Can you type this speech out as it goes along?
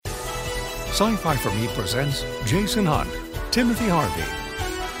Sci-Fi for Me presents Jason Hunt, Timothy Harvey.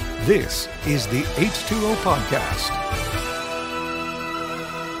 This is the H2O Podcast.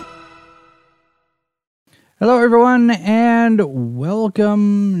 Hello, everyone, and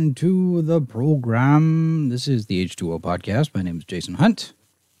welcome to the program. This is the H2O Podcast. My name is Jason Hunt.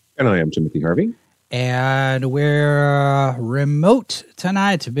 And I am Timothy Harvey. And we're remote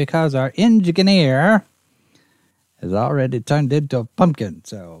tonight because our engineer has already turned into a pumpkin.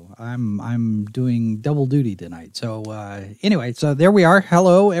 So I'm doing double duty tonight. So anyway, so there we are.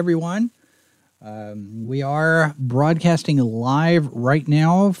 Hello, everyone. We are broadcasting live right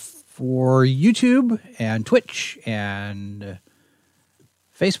now for YouTube and Twitch and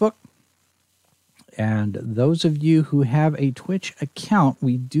Facebook. And those of you who have a Twitch account,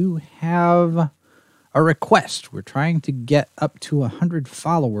 we do have a request. We're trying to get up to 100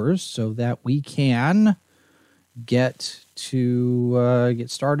 followers so that we can get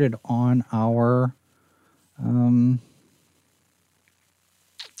started on our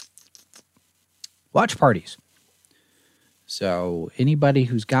watch parties. So anybody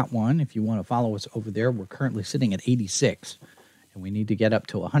who's got one, if you want to follow us over there, we're currently sitting at 86, and we need to get up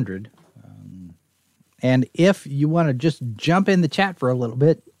to 100. And if you want to just jump in the chat for a little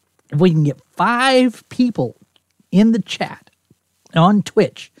bit, if we can get 5 people in the chat on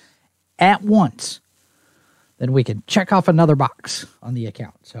Twitch at once, then we can check off another box on the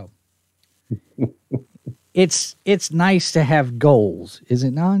account. So it's nice to have goals, is it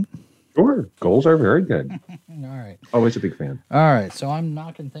not? Sure. Goals are very good. All right. Always a big fan. All right. So I'm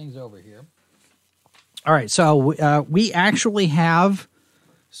knocking things over here. All right. So we actually have,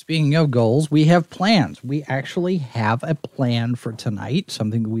 speaking of goals, we have plans. We actually have a plan for tonight,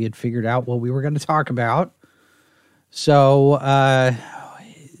 something that we had figured out what we were going to talk about. So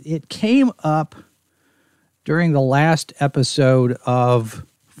it came up during the last episode of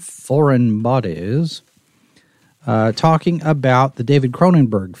Foreign Bodies, talking about the David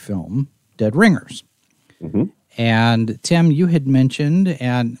Cronenberg film, Dead Ringers. Mm-hmm. And Tim, you had mentioned,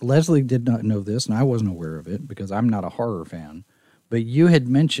 and Leslie did not know this, and I wasn't aware of it because I'm not a horror fan, but you had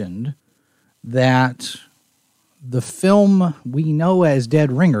mentioned that the film we know as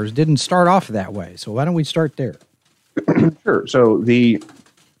Dead Ringers didn't start off that way. So why don't we start there? Sure. So the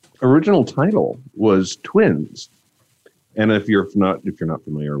original title was Twins. And if you're not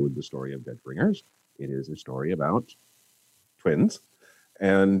familiar with the story of Dead Ringers, it is a story about twins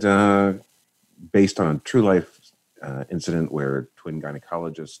and based on a true life incident where twin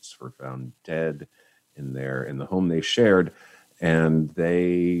gynecologists were found dead in the home they shared. And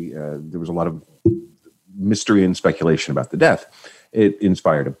there was a lot of mystery and speculation about the death. It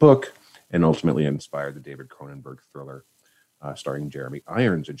inspired a book and ultimately inspired the David Cronenberg thriller starring Jeremy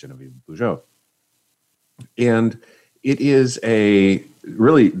Irons and Genevieve Bujold. And it is a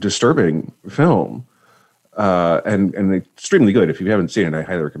really disturbing film and extremely good. If you haven't seen it, I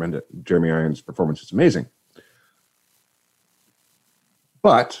highly recommend it. Jeremy Irons' performance is amazing.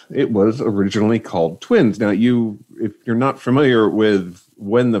 But it was originally called Twins. Now, if you're not familiar with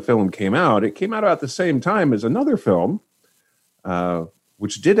when the film came out, it came out about the same time as another film,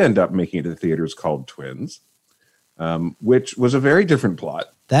 which did end up making it to the theaters called Twins, which was a very different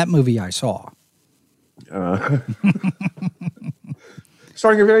plot. That movie I saw.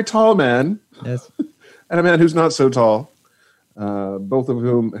 Starring a very tall man. Yes. And a man who's not so tall. Both of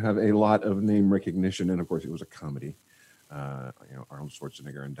whom have a lot of name recognition. And, of course, it was a comedy. Arnold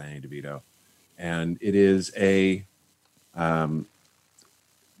Schwarzenegger and Danny DeVito. And it is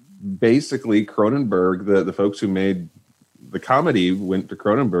basically Cronenberg, the folks who made the comedy went to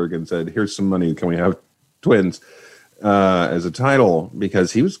Cronenberg and said, here's some money, can we have Twins as a title?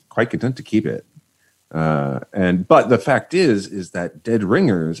 Because he was quite content to keep it. But the fact is that Dead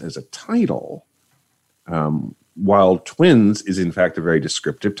Ringers as a title, while Twins is in fact a very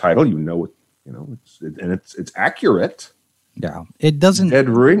descriptive title, it's accurate. Yeah, it doesn't. Dead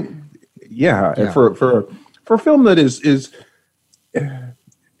Ring. Yeah. For a film that is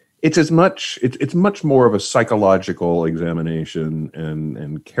it's much more of a psychological examination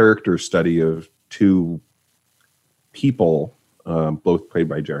and character study of two people, both played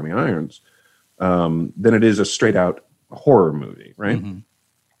by Jeremy Irons, than it is a straight out horror movie, right?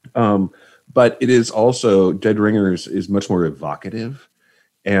 Mm-hmm. But it is also, Dead Ringers is much more evocative.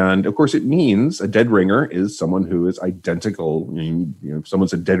 And of course, it means a dead ringer is someone who is identical. If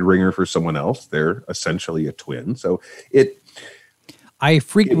someone's a dead ringer for someone else, they're essentially a twin. So I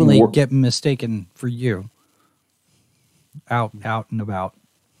frequently get mistaken for you out and about.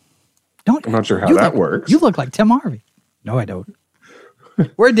 I'm not sure how that works. You look like Tim Harvey. No, I don't.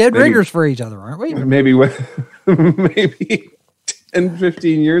 We're dead ringers for each other, aren't we? Maybe 10,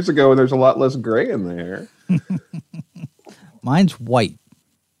 15 years ago, and there's a lot less gray in the hair. Mine's white.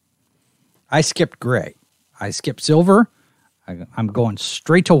 I skipped gray. I skipped silver. I'm going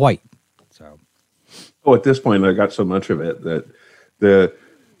straight to white. So, at this point, I got so much of it that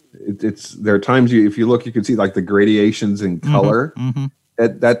there are times if you look, you can see like the gradations in color. Mm-hmm.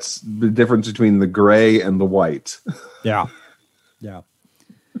 That's the difference between the gray and the white. Yeah.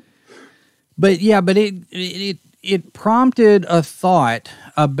 But it prompted a thought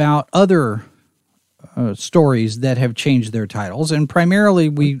about other stories that have changed their titles, and primarily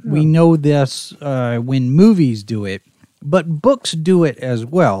we know this when movies do it, but books do it as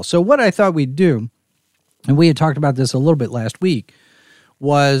well. So what I thought we'd do, and we had talked about this a little bit last week,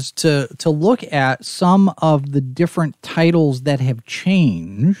 was to look at some of the different titles that have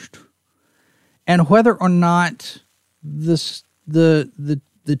changed, and whether or not the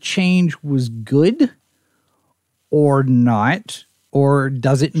change was good or not, or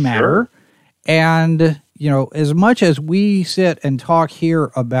does it matter? Sure. And, as much as we sit and talk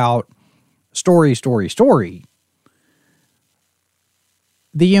here about story,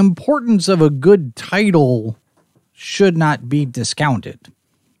 the importance of a good title should not be discounted.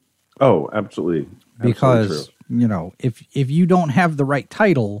 Oh, absolutely. Because, if you don't have the right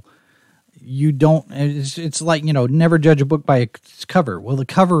title, you don't, it's like, never judge a book by its cover. Well, the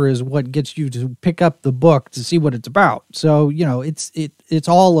cover is what gets you to pick up the book to see what it's about. So, it's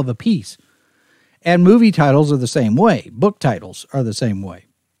all of a piece. And movie titles are the same way. Book titles are the same way.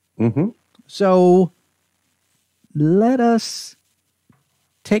 Mm-hmm. So let us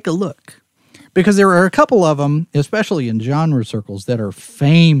take a look. Because there are a couple of them, especially in genre circles, that are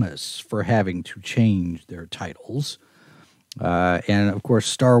famous for having to change their titles. And, of course,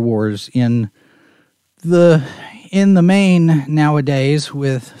 Star Wars in the main nowadays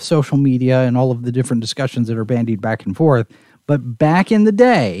with social media and all of the different discussions that are bandied back and forth. But back in the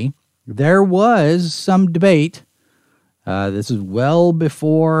day, there was some debate. This is well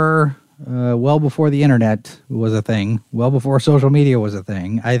before the internet was a thing, well before social media was a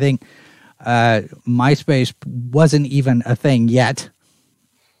thing. I think MySpace wasn't even a thing yet.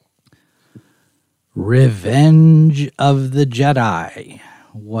 Revenge of the Jedi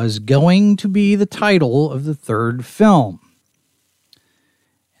was going to be the title of the third film.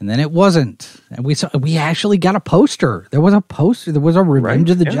 And then it wasn't. And we actually got a poster. There was a poster. There was a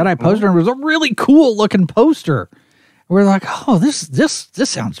Revenge of the Jedi poster. And it was a really cool looking poster. And we're like, oh, this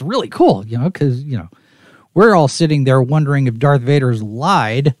sounds really cool, because, we're all sitting there wondering if Darth Vader's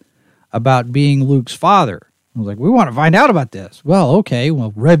lied about being Luke's father. I was like, we want to find out about this. Well, okay.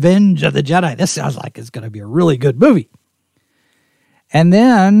 Well, Revenge of the Jedi. This sounds like it's going to be a really good movie. And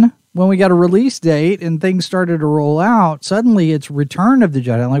then when we got a release date and things started to roll out, suddenly it's Return of the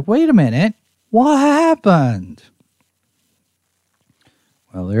Jedi. I'm like, wait a minute. What happened?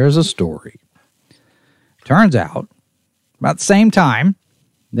 Well, there's a story. Turns out, about the same time,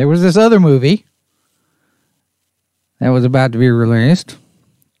 there was this other movie that was about to be released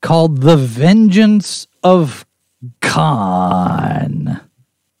called The Vengeance of Khan.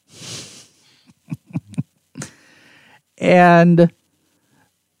 And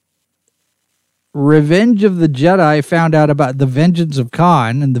Revenge of the Jedi found out about The Vengeance of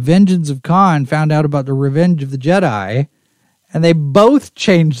Khan, and The Vengeance of Khan found out about The Revenge of the Jedi, and they both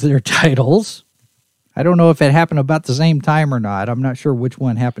changed their titles. I don't know if it happened about the same time or not. I'm not sure which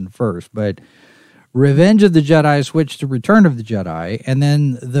one happened first, but Revenge of the Jedi switched to Return of the Jedi, and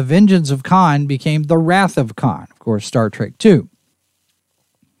then The Vengeance of Khan became The Wrath of Khan, of course, Star Trek II.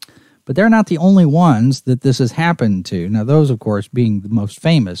 But they're not the only ones that this has happened to. Now, those, of course, being the most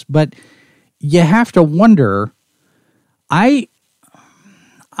famous. But you have to wonder, I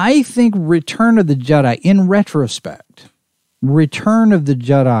think Return of the Jedi, in retrospect, Return of the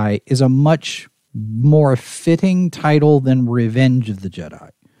Jedi is a much more fitting title than Revenge of the Jedi.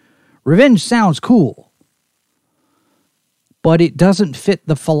 Revenge sounds cool, but it doesn't fit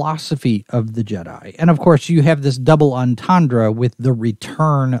the philosophy of the Jedi. And of course, you have this double entendre with the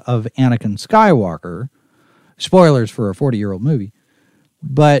return of Anakin Skywalker. Spoilers for a 40-year-old movie.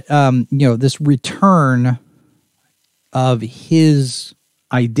 But, this return of his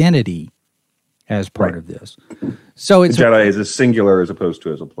identity as part of this. So it's Jedi is a singular as opposed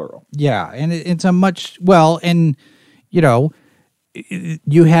to as a plural. Yeah, and it's a much,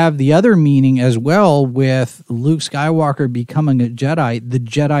 you have the other meaning as well with Luke Skywalker becoming a Jedi. The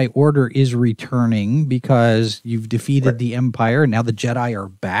Jedi Order is returning because you've defeated the Empire, and now the Jedi are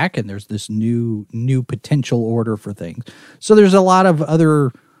back, and there's this new potential order for things. So there's a lot of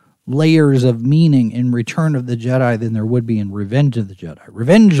other layers of meaning in Return of the Jedi than there would be in Revenge of the Jedi.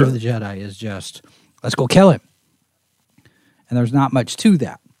 Revenge of the Jedi is just, let's go kill him. and there's not much to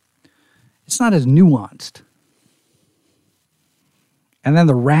that. It's not as nuanced. And then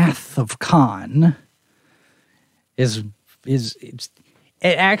the Wrath of Khan it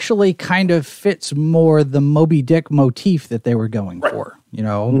actually kind of fits more the Moby Dick motif that they were going for. You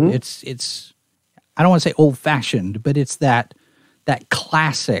know, it's I don't want to say old fashioned, but it's that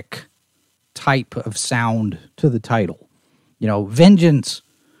classic type of sound to the title. You know, vengeance.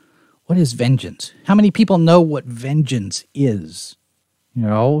 What is vengeance? How many people know what vengeance is? You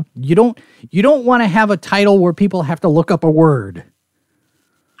know, you don't want to have a title where people have to look up a word.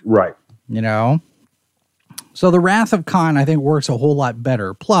 Right. You know? So the Wrath of Khan, I think, works a whole lot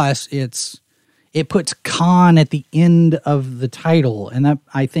better. Plus, it puts Khan at the end of the title, and that,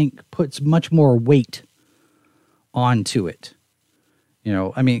 I think, puts much more weight onto it. You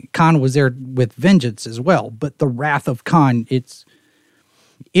know, I mean, Khan was there with vengeance as well, but the Wrath of Khan, it's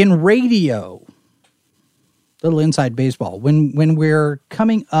in radio. Little inside baseball. When we're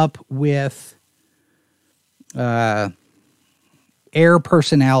coming up with air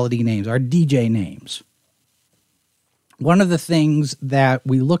personality names, our DJ names, one of the things that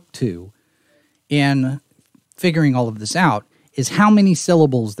we look to in figuring all of this out is how many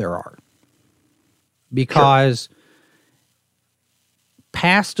syllables there are. Because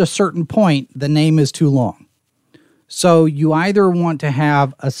past a certain point, the name is too long. So you either want to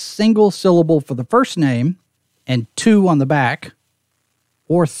have a single syllable for the first name and 2 on the back,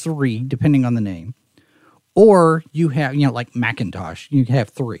 or 3, depending on the name. Or you have, you know, like Macintosh, you have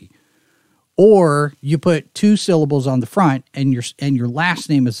 3. Or you put 2 syllables on the front, and your last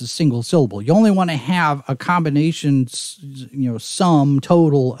name is a single syllable. You only want to have a combination, you know, sum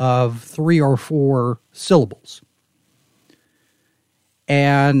total of 3 or 4 syllables.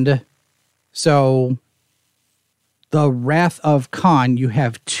 And so the Wrath of Khan, you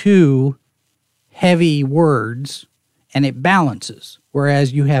have 2 heavy words, and it balances.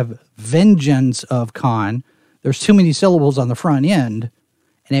 Whereas you have Vengeance of Khan, there's too many syllables on the front end,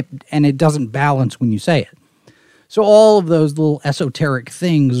 and it doesn't balance when you say it. So all of those little esoteric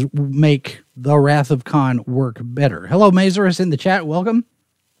things make the Wrath of Khan work better. Hello, Mazarus in the chat. Welcome.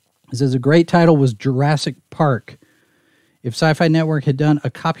 It says a great title was Jurassic Park. If Sci-Fi Network had done a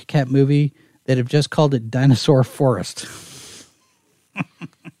copycat movie, they'd have just called it Dinosaur Forest.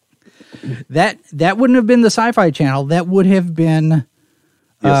 That wouldn't have been the Sci-Fi Channel. That would have been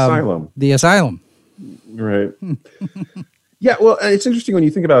the Asylum. The Asylum. Right. Yeah, well, it's interesting when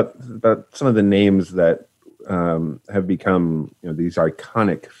you think about some of the names that have become, you know, these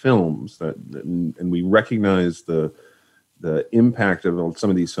iconic films and we recognize the impact of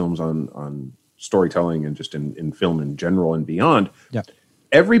some of these films on storytelling and just in film in general and beyond. Yeah.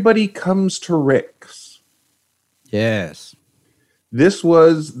 Everybody Comes to Rick's. Yes. This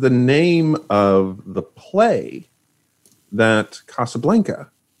was the name of the play that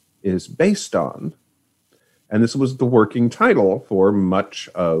Casablanca is based on. And this was the working title for much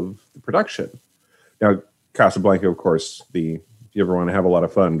of the production. Now, Casablanca, of course, if you ever want to have a lot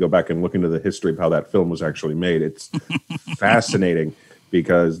of fun, go back and look into the history of how that film was actually made. It's fascinating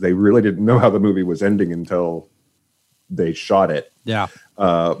because they really didn't know how the movie was ending until they shot it. Yeah.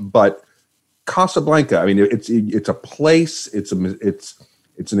 But Casablanca, I mean, it's a place. It's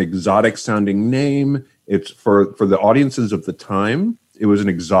an exotic sounding name. It's for the audiences of the time. It was an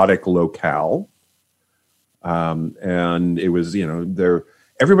exotic locale. And it was, you know,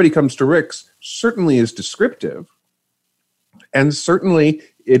 Everybody Comes to Rick's certainly is descriptive. And certainly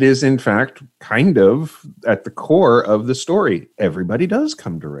it is, in fact, kind of at the core of the story. Everybody does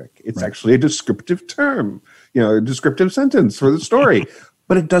come to Rick. It's actually a descriptive term, you know, a descriptive sentence for the story.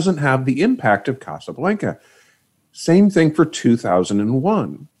 But it doesn't have the impact of Casablanca. Same thing for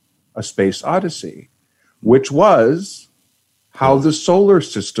 2001, A Space Odyssey, which was how the solar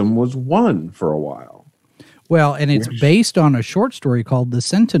system was won for a while. Well, and it's based on a short story called The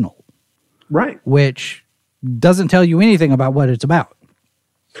Sentinel. Right. Which doesn't tell you anything about what it's about.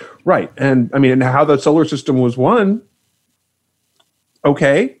 Right. And I mean, and how the solar system was won.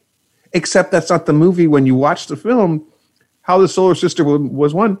 Okay. Except that's not the movie when you watch the film. How the solar system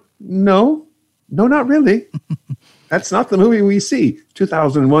was won. No, not really. That's not the movie we see.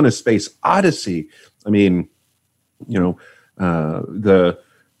 2001, A Space Odyssey. I mean, you know,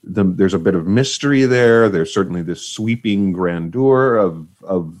 there's a bit of mystery there. There's certainly this sweeping grandeur of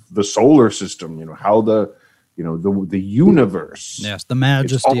the solar system. You know, how the universe. Yes, the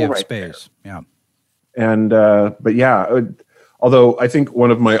majesty of space. There. Yeah. And but yeah, although I think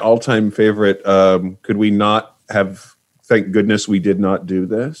one of my all-time favorite. Could we not have? Thank goodness we did not do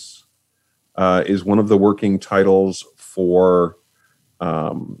this. Is one of the working titles for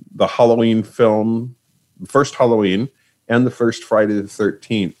the Halloween film, first Halloween. and the first Friday the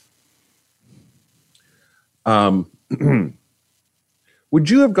 13th. Would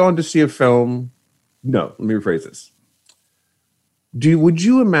you have gone to see a film? No, let me rephrase this. Would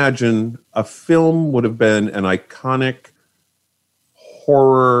you imagine a film would have been an iconic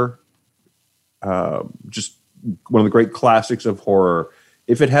horror, just one of the great classics of horror,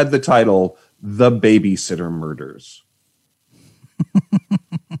 if it had the title The Babysitter Murders?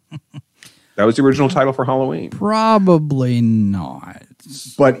 That was the original title for Halloween. Probably not.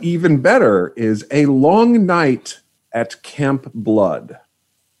 But even better is A Long Night at Camp Blood.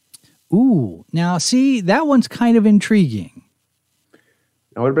 Ooh, now see, that one's kind of intriguing.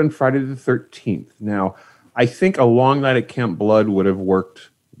 That would have been Friday the 13th. Now, I think A Long Night at Camp Blood would have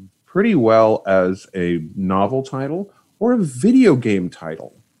worked pretty well as a novel title or a video game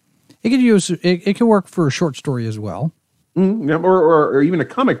title. It could work for a short story as well. Or even a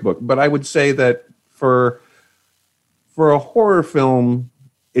comic book. But I would say that for a horror film,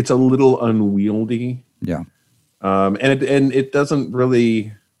 it's a little unwieldy. Yeah. And it doesn't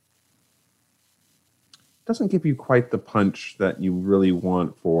really... doesn't give you quite the punch that you really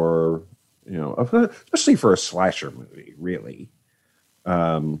want for, especially for a slasher movie, really.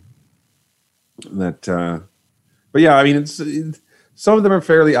 But yeah, I mean, some of them are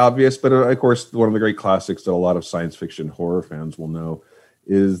fairly obvious, but of course, one of the great classics that a lot of science fiction horror fans will know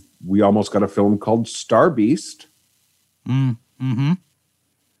is we almost got a film called Star Beast. Mm-hmm.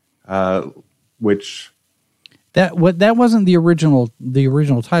 Which that wasn't the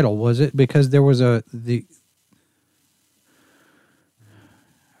original title, was it? Because there was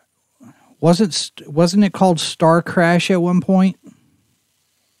wasn't it called Star Crash at one point?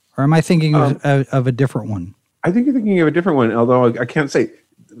 Or am I thinking of a different one? I think you're thinking of a different one, although I can't say.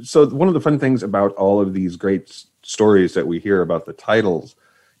 So one of the fun things about all of these great stories that we hear about the titles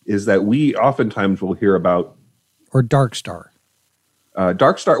is that we oftentimes will hear about... Or Dark Star.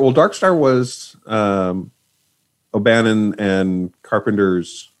 Dark Star. Well, Dark Star was O'Bannon and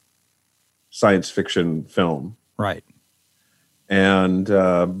Carpenter's science fiction film. Right. And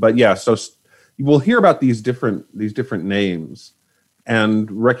but yeah, so we'll hear about these different names and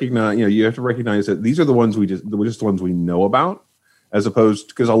recognize. You have to recognize that these are the ones just the ones we know about, as opposed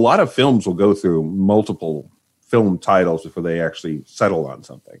because a lot of films will go through multiple film titles before they actually settle on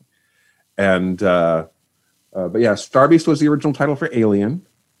something. And but yeah, Star Beast was the original title for Alien.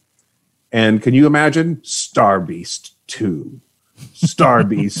 And can you imagine Star Beast 2, Star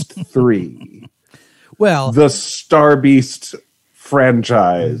Beast 3? Well, the Star Beast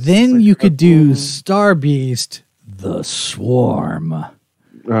franchise. Then you could do Star Beast: The Swarm.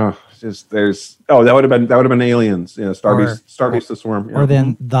 That would have been Aliens. Yeah, Star Beast: The Swarm. Yeah. Or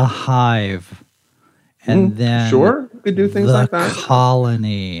then The Hive, and then sure, you could do things like that. The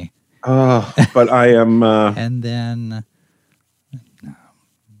Colony. But I am. And then,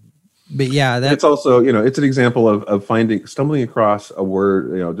 but yeah, it's also it's an example of stumbling across a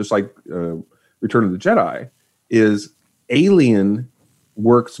word. Just like Return of the Jedi is. Alien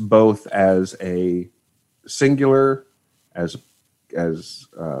works both as a singular, or as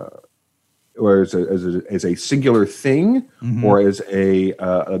a singular thing, or as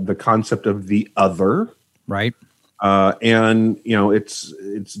the concept of the other, right? And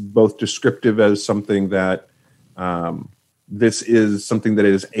it's both descriptive as something that this is something that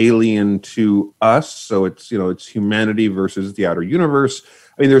is alien to us. So it's humanity versus the outer universe.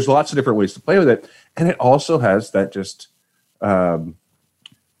 I mean, there's lots of different ways to play with it, and it also has that just.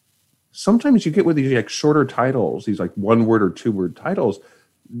 Sometimes you get with these like shorter titles, these like 1-word or 2-word titles,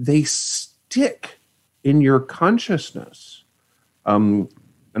 they stick in your consciousness.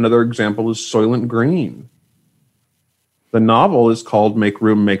 Another example is Soylent Green. The novel is called Make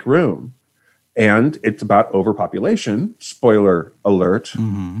Room, Make Room, and it's about overpopulation. Spoiler alert.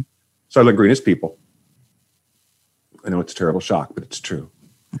 Mm-hmm. Soylent Green is people. I know it's a terrible shock, but it's true.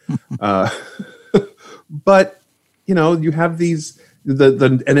 But you have these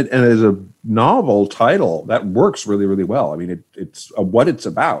and as a novel title that works really, really well. I mean, it's what it's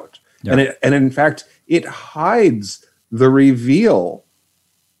about, yeah. and in fact, it hides the reveal.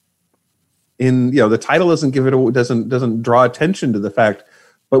 In the title doesn't draw attention to the fact,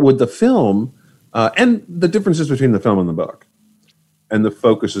 but with the film and the differences between the film and the book, and the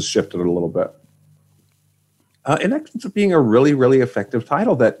focus is shifted a little bit. It ends up being a really, really effective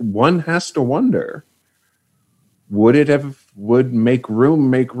title that one has to wonder. Would Make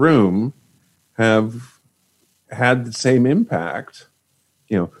Room have had the same impact?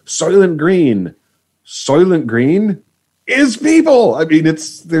 Soylent Green is people. I mean,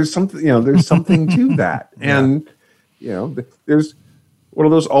 there's something to that. And, there's one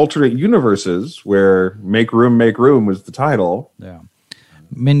of those alternate universes where Make Room was the title. Yeah.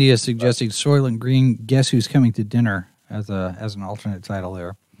 Mindy is suggesting Soylent Green, Guess Who's Coming to Dinner as an alternate title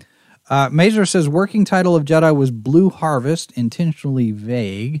there. Mazer says working title of Jedi was Blue Harvest, intentionally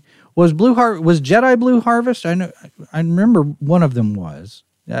vague. Was Jedi Blue Harvest? I remember one of them was.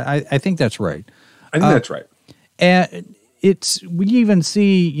 I think that's right. I think that's right. And we even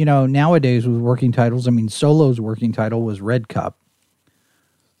see, nowadays with working titles. I mean, Solo's working title was Red Cup.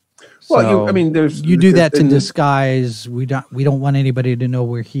 Well, you do that to disguise. We don't want anybody to know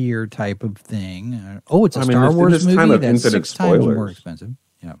we're here, type of thing. It's a Star Wars movie that's 6 times more expensive.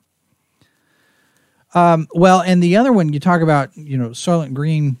 Yeah. Well, and the other one you talk about, Soylent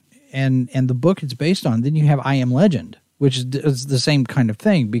Green and the book it's based on. Then you have I Am Legend, which is the same kind of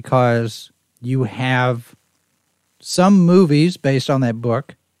thing because you have some movies based on that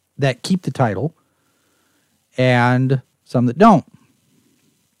book that keep the title, and some that don't.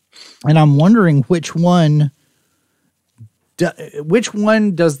 And I'm wondering which one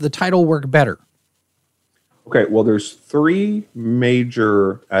does the title work better? Okay, well, there's 3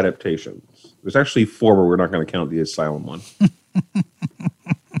 major adaptations. There's actually 4, but we're not going to count the Asylum one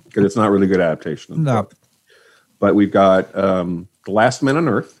because it's not really good adaptation. No. But we've got The Last Man on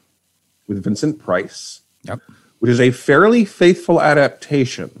Earth with Vincent Price, yep, which is a fairly faithful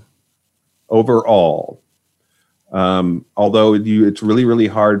adaptation overall. Although it's really, really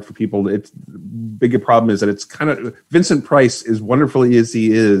hard for people. It's big problem is that it's kind of Vincent Price is wonderfully as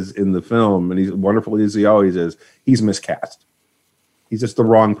he is in the film, and he's wonderful as he always is. He's miscast. He's just the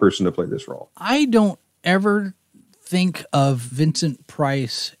wrong person to play this role. I don't ever think of Vincent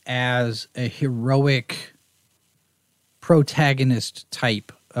Price as a heroic protagonist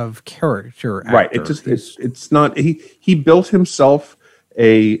type of character actor. Right. It's not. He built himself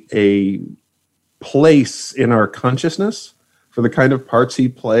a place in our consciousness for the kind of parts he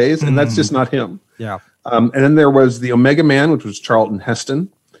plays, and that's just not him. Yeah. And then there was the Omega Man, which was Charlton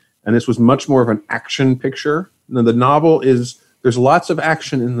Heston, and this was much more of an action picture. Now, the novel there's lots of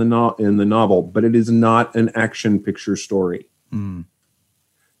action in the novel, but it is not an action picture story.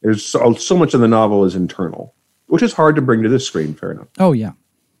 There's so much of the novel is internal, which is hard to bring to this screen. Fair enough. Oh yeah.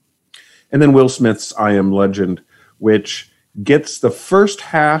 And then Will Smith's I Am Legend, which gets the first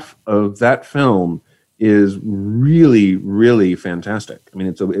half of that film is really, really fantastic. I mean,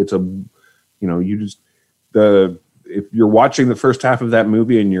 it's a if you're watching the first half of that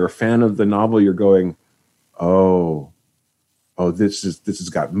movie and you're a fan of the novel, you're going, oh, this has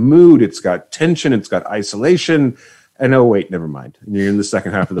got mood, it's got tension, it's got isolation, and oh wait, never mind. And you're in the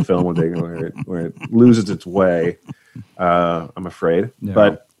second half of the film where it loses its way. I'm afraid, no.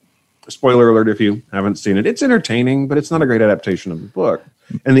 But. Spoiler alert if you haven't seen it. It's entertaining, but it's not a great adaptation of the book.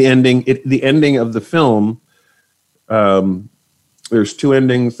 And the ending of the film, there's 2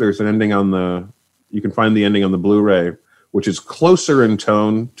 endings. There's an ending you can find the ending on the Blu-ray, which is closer in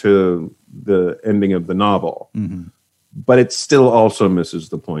tone to the ending of the novel. Mm-hmm. But it still also misses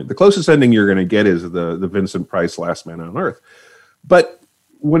the point. The closest ending you're going to get is the Vincent Price Last Man on Earth. But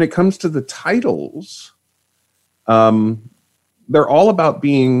when it comes to the titles, they're all about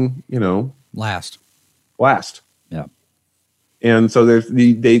being, last. Yeah. And so there's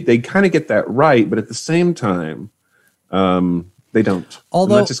they kind of get that right, but at the same time, they don't.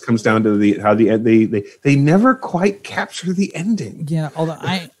 Although and that just comes down to how they never quite capture the ending. Yeah. Although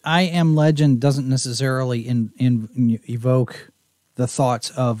I Am Legend doesn't necessarily evoke the thoughts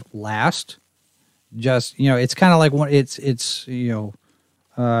of last. Just it's kind of like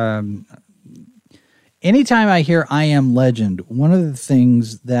anytime I hear I Am Legend, one of the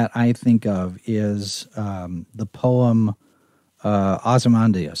things that I think of is the poem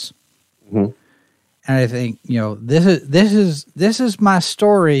Ozymandias. Mm-hmm. And I think, this is my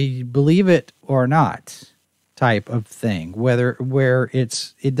story, believe it or not, type of thing. Where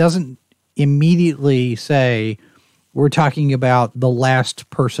it doesn't immediately say we're talking about the last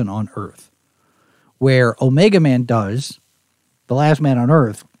person on Earth. Where Omega Man does, the last man on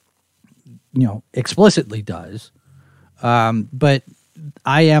Earth, explicitly does. But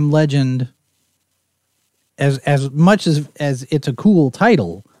I Am Legend, as much as it's a cool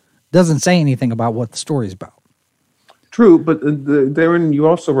title, doesn't say anything about what the story's about. True, but therein you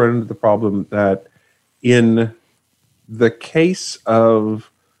also run into the problem that in the case of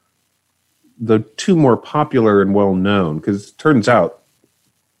the 2 more popular and well-known, because it turns out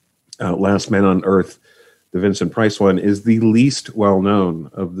Last Man on Earth, the Vincent Price one, is the least well-known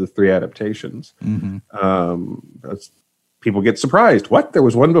of the 3 adaptations. Mm-hmm. People get surprised. What? There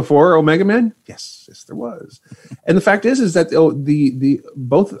was one before Omega Man? Yes, there was. And the fact is that the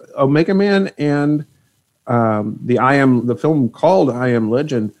both Omega Man and the film called I Am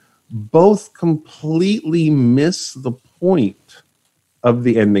Legend, both completely miss the point of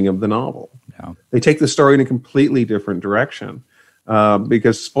the ending of the novel. Yeah. They take the story in a completely different direction.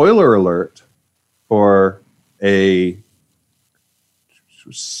 Because, spoiler alert, for a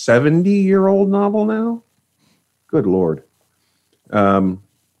 70-year-old novel now, good Lord,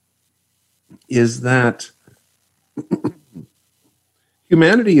 is that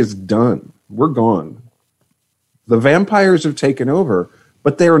humanity is done. We're gone. The vampires have taken over,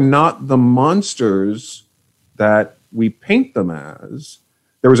 but they're not the monsters that we paint them as.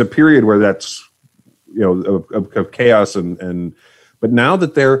 There was a period where that's, of chaos but now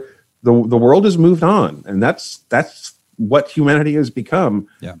that the world has moved on, and that's what humanity has become.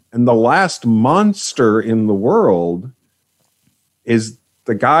 Yeah. And the last monster in the world is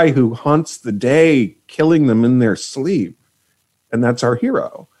the guy who haunts the day, killing them in their sleep. And that's our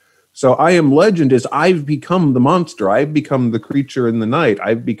hero. So I Am Legend is I've become the monster. I've become the creature in the night.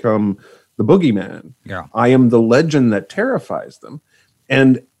 I've become the boogeyman. Yeah. I am the legend that terrifies them.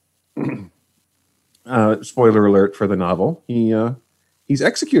 And spoiler alert for the novel, he's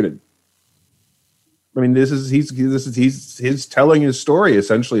executed. I mean, he's telling his story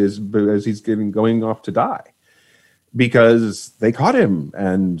essentially as he's going off to die because they caught him,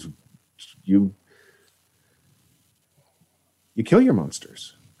 and you kill your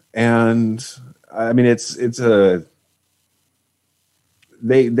monsters. And I mean,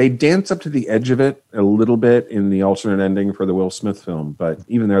 they dance up to the edge of it a little bit in the alternate ending for the Will Smith film, but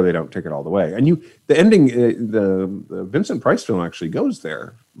even there they don't take it all the way. And the ending, the Vincent Price film actually goes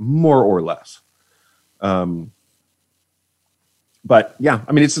there more or less. But yeah,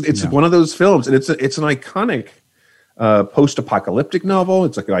 I mean, it's one of those films, and it's an iconic post-apocalyptic novel.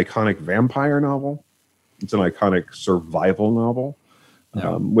 It's like an iconic vampire novel. It's an iconic survival novel,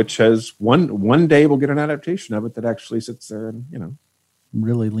 which has one day we'll get an adaptation of it that actually sits there and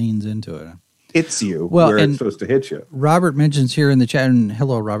really leans into it. Hits you where it's supposed to hit you. Robert mentions here in the chat, and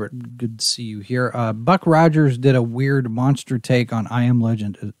hello, Robert, good to see you here. Buck Rogers did a weird monster take on I Am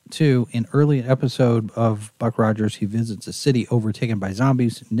Legend 2. In early episode of Buck Rogers, he visits a city overtaken by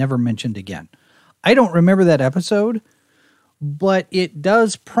zombies, never mentioned again. I don't remember that episode, but it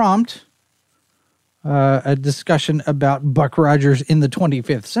does prompt a discussion about Buck Rogers in the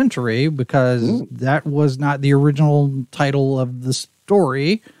 25th century, because that was not the original title of the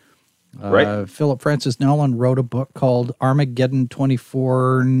story. Right. Philip Francis Nolan wrote a book called Armageddon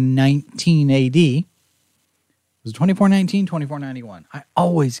 2419 AD. Was it 2419, 2491? I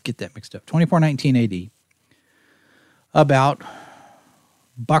always get that mixed up. 2419 AD. About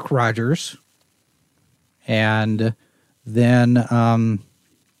Buck Rogers. And then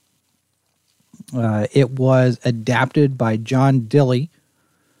it was adapted by John Dilley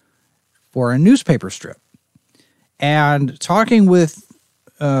for a newspaper strip. And talking with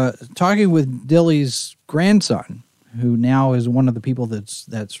Dilley's grandson, who now is one of the people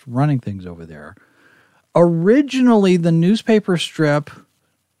that's running things over there. Originally, the newspaper strip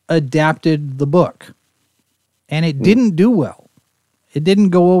adapted the book, and it didn't do well. It didn't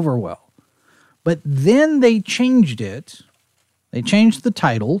go over well. But then they changed it. They changed the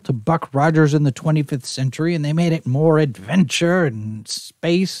title to Buck Rogers in the 25th Century, and they made it more adventure and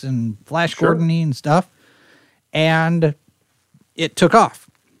space and Flash Gordon-y and stuff. And it took off.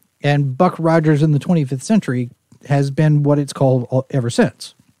 And Buck Rogers in the 25th Century has been what it's called ever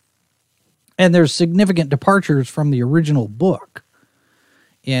since. And there's significant departures from the original book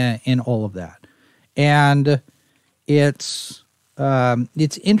in all of that. And it's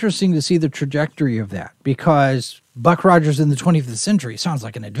interesting to see the trajectory of that, because Buck Rogers in the 25th Century sounds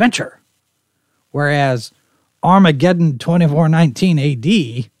like an adventure, whereas Armageddon 2419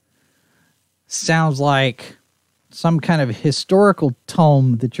 AD sounds like some kind of historical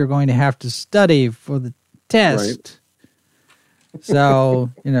tome that you're going to have to study for the test. Right. So,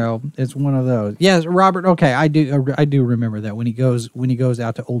 it's one of those. Yes, Robert, okay, I do remember that when he goes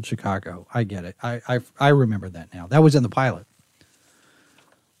out to Old Chicago. I get it. I remember that now. That was in the pilot.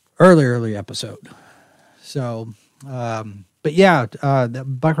 Early episode. So, but yeah,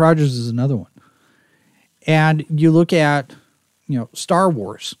 Buck Rogers is another one. And you look at, Star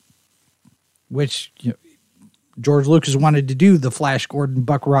Wars, which, George Lucas wanted to do the Flash Gordon,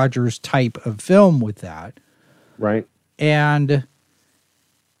 Buck Rogers type of film with that. Right. And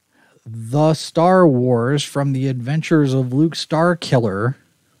the Star Wars from the Adventures of Luke Starkiller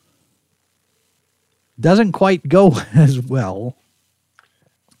doesn't quite go as well.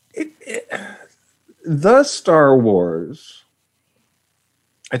 The Star Wars,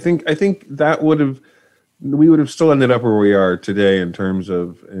 I think that we would have still ended up where we are today in terms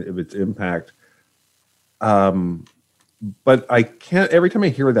of its impact. But I can't. Every time I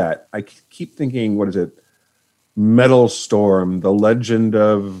hear that, I keep thinking, what is it? Metal Storm, the legend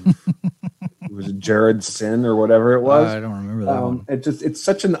of was it Jared Sin or whatever it was. I don't remember that one. It's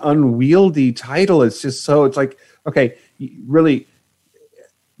such an unwieldy title. It's just so, it's like, okay, really,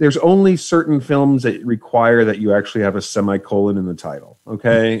 there's only certain films that require that you actually have a semicolon in the title.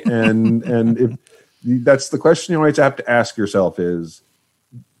 Okay. And if that's the question you always have to ask yourself is,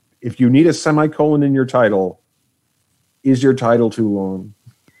 if you need a semicolon in your title, is your title too long?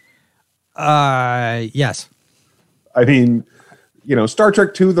 Yes. I mean, Star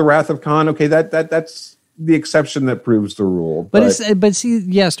Trek II: The Wrath of Khan. Okay, that's the exception that proves the rule. But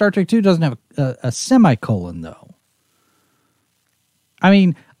Star Trek II doesn't have a semicolon though. I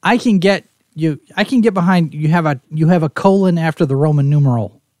mean, I can get behind you have a colon after the Roman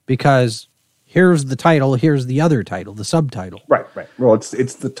numeral because here's the title, here's the other title, the subtitle. Right. Well,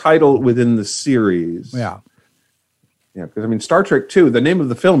 it's the title within the series. Yeah. Yeah, because I mean, Star Trek II, the name of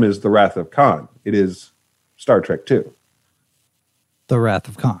the film is The Wrath of Khan. It is Star Trek II. The Wrath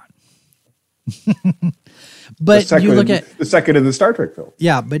of Khan. But you look at the second in the Star Trek film.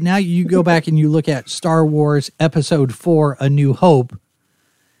 Yeah, but now you go back and you look at Star Wars Episode 4, A New Hope,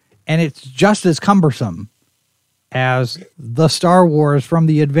 and it's just as cumbersome as the Star Wars from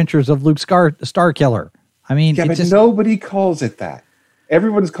the Adventures of Luke Starkiller. I mean, yeah, but nobody calls it that.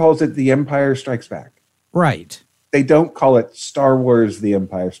 Everyone calls it The Empire Strikes Back. Right. They don't call it Star Wars: The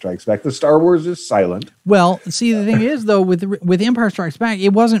Empire Strikes Back. The Star Wars is silent. Well, see, the thing is, though, with Empire Strikes Back,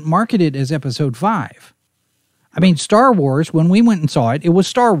 it wasn't marketed as Episode 5. I mean, Star Wars, when we went and saw it, it was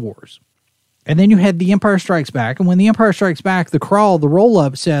Star Wars. And then you had The Empire Strikes Back. And when The Empire Strikes Back, the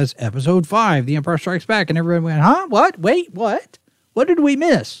roll-up says Episode 5, The Empire Strikes Back. And everyone went, huh? What? Wait, what? What did we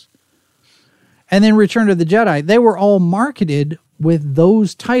miss? And then Return of the Jedi, they were all marketed with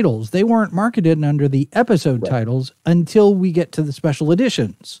those titles. They weren't marketed under the episode titles until we get to the special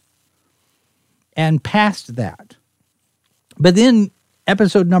editions. And past that. But then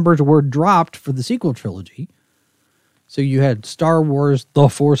episode numbers were dropped for the sequel trilogy. So you had Star Wars The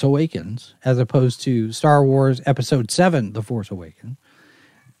Force Awakens as opposed to Star Wars Episode 7 The Force Awakens.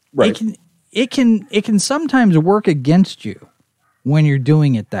 Right. It can sometimes work against you when you're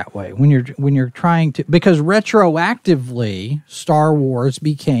doing it that way. When you're trying to, because retroactively Star Wars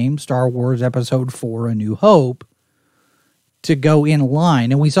became Star Wars Episode 4 A New Hope to go in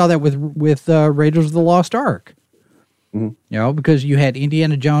line. And we saw that with Raiders of the Lost Ark. Mm-hmm. Because you had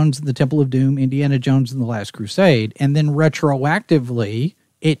Indiana Jones and the Temple of Doom, Indiana Jones and the Last Crusade, and then retroactively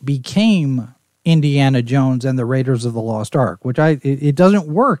it became Indiana Jones and the Raiders of the Lost Ark, which it doesn't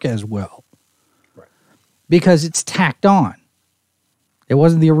work as well. Right. Because it's tacked on. It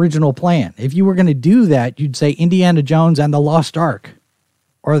wasn't the original plan. If you were going to do that, you'd say Indiana Jones and the Lost Ark,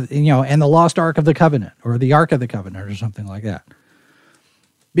 or and the Lost Ark of the Covenant, or the Ark of the Covenant, or something like that.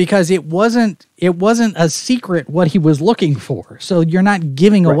 Because it wasn't a secret what he was looking for. So you're not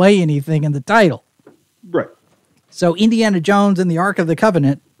giving away anything in the title. Right. So Indiana Jones and the Ark of the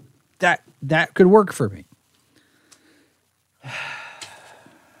Covenant, that could work for me.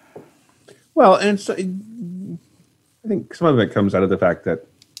 Well, and so I think some of it comes out of the fact that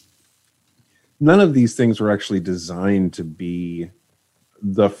none of these things were actually designed to be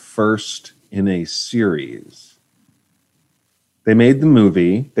the first in a series. They made the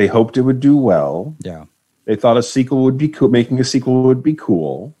movie. They hoped it would do well. Yeah. They thought a sequel would be cool. Making a sequel would be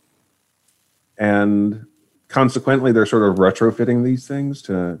cool. And consequently, they're sort of retrofitting these things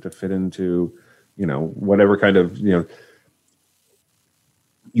to fit into, whatever kind of, you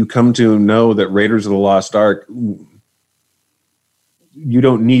come to know that Raiders of the Lost Ark, you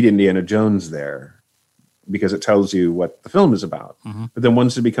don't need Indiana Jones there because it tells you what the film is about. Mm-hmm. But then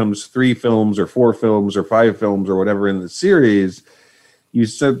once it becomes 3 films or 4 films or 5 films or whatever in the series, you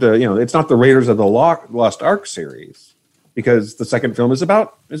said it's not the Raiders of the Lost Ark series because the second film isn't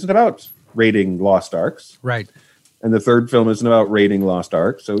about raiding Lost Arks. Right. And the third film isn't about raiding Lost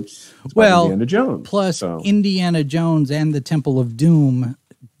Ark. So it's about Indiana Jones. Plus Indiana Jones and the Temple of Doom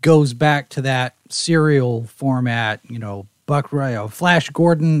goes back to that serial format, Flash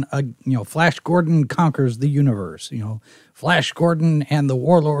Gordon, Flash Gordon conquers the universe, Flash Gordon and the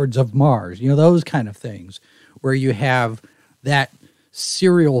Warlords of Mars, those kind of things where you have that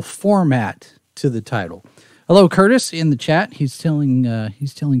serial format to the title. Hello, Curtis in the chat. He's telling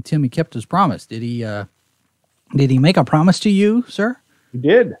Tim he kept his promise. Did he make a promise to you, sir? He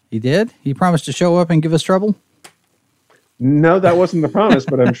did. He did? He promised to show up and give us trouble? No, that wasn't the promise,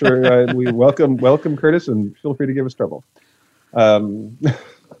 but I'm sure we welcome Curtis and feel free to give us trouble. Well,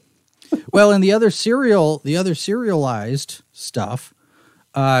 in the other serialized stuff,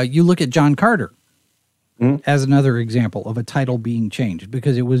 you look at John Carter. as another example of a title being changed,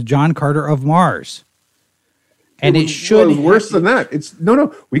 because it was John Carter of Mars. And it should was worse than that. It's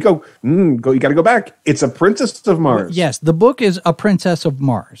no. We go. You got to go back. It's A Princess of Mars. Yes, the book is A Princess of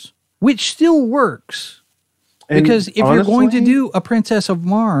Mars, which still works. And because if you're going to do A Princess of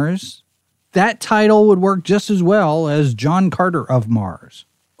Mars, that title would work just as well as John Carter of Mars.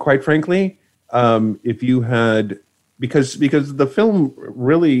 Quite frankly, if you had because the film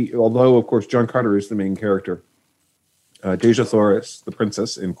really, although of course John Carter is the main character, Dejah Thoris, the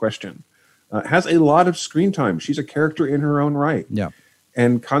princess in question, has a lot of screen time. She's a character in her own right. Yeah.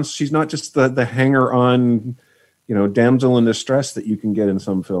 And she's not just the hanger-on, damsel in distress that you can get in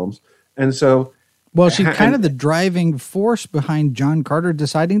some films. And so... Well, she's kind of the driving force behind John Carter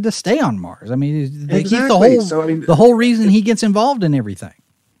deciding to stay on Mars. I mean, he's the whole reason he gets involved in everything.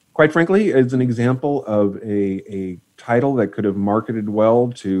 Quite frankly, it's an example of a title that could have marketed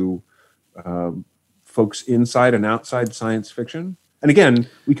well to folks inside and outside science fiction. And again,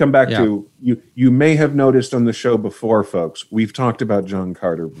 we come back to, you may have noticed on the show before, folks, we've talked about John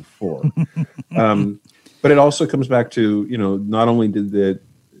Carter before. But it also comes back to, not only did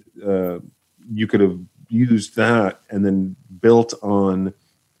you could have used that and then built on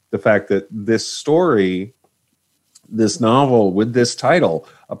the fact that this story, this novel with this title,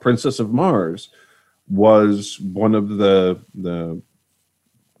 A Princess of Mars, was one of the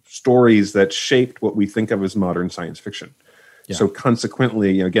stories that shaped what we think of as modern science fiction. Yeah. So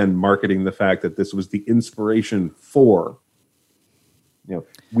consequently, again, marketing the fact that this was the inspiration for,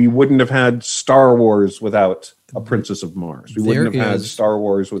 we wouldn't have had Star Wars without A Princess of Mars. We wouldn't have had Star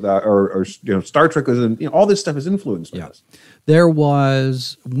Wars without, or Star Trek was, all this stuff is influenced by us. There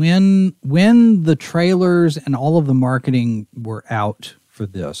was, when the trailers and all of the marketing were out for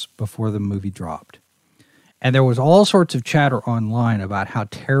this before the movie dropped, and there was all sorts of chatter online about how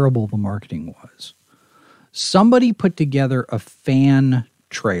terrible the marketing was. Somebody put together a fan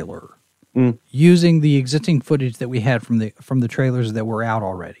trailer using the existing footage that we had from the trailers that were out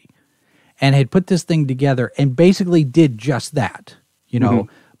already, and had put this thing together and basically did just that.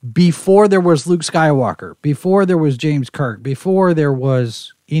 Before there was Luke Skywalker, before there was James Kirk, before there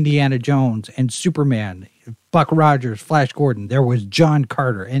was Indiana Jones and Superman, Buck Rogers, Flash Gordon, there was John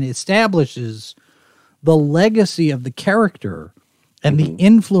Carter, and establishes the legacy of the character and the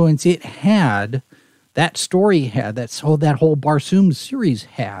influence it had, that story had, that whole Barsoom series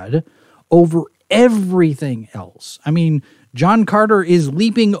had, over everything else. I mean, John Carter is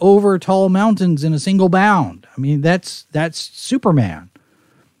leaping over tall mountains in a single bound. I mean, that's Superman.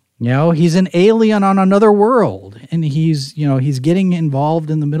 He's an alien on another world, and he's getting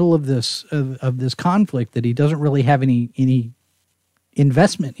involved in the middle of this conflict that he doesn't really have any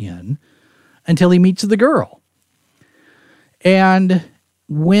investment in until he meets the girl. And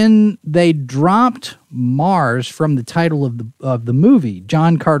when they dropped Mars from the title of the movie,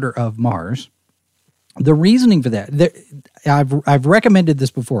 John Carter of Mars, the reasoning for that, I've recommended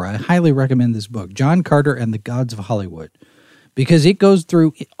this before. I highly recommend this book, John Carter and the Gods of Hollywood, because it goes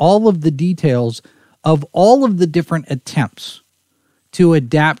through all of the details of all of the different attempts to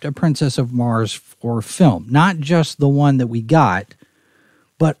adapt A Princess of Mars for film, not just the one that we got,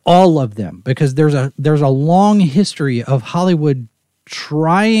 but all of them, because there's a long history of Hollywood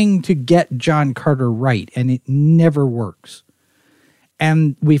trying to get John Carter right, and it never works.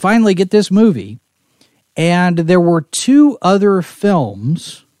 And we finally get this movie, and there were two other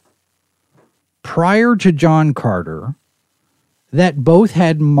films prior to John Carter that both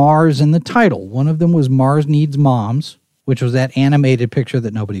had Mars in the title. One of them was Mars Needs Moms, which was that animated picture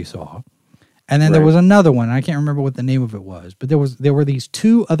that nobody saw. And then there was another one. I can't remember what the name of it was, but there were these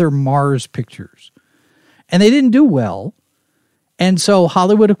two other Mars pictures, and they didn't do well. And so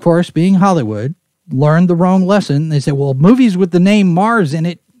Hollywood, of course, being Hollywood, learned the wrong lesson. They said, well, movies with the name Mars in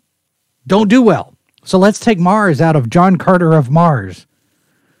it don't do well, so let's take Mars out of John Carter of Mars.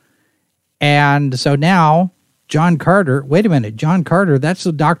 And so now John Carter, wait a minute, John Carter, that's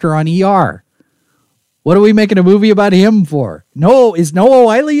the doctor on ER. What are we making a movie about him for? No, is Noah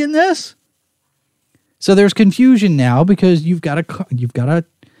Wyle in this? So there's confusion now, because you've got to,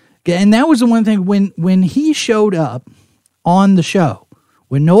 and that was the one thing when he showed up on the show,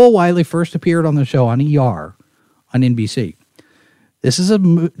 when Noah Wyle first appeared on the show on ER on NBC. This is a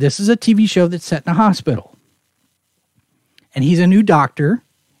TV show that's set in a hospital, and he's a new doctor,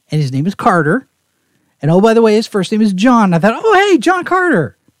 and his name is Carter, and oh, by the way, his first name is John. I thought, oh, hey, John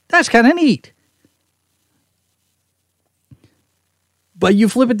Carter, that's kind of neat. But you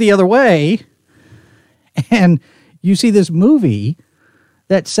flip it the other way, and you see this movie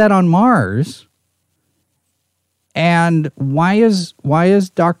that's set on Mars, And why is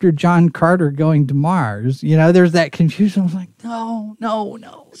Dr. John Carter going to Mars? You know, there's that confusion. I was like,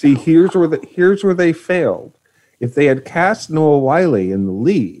 no. See, here's where they failed. If they had cast Noah Wyle in the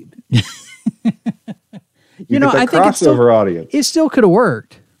lead, you know, I think audience. It still could have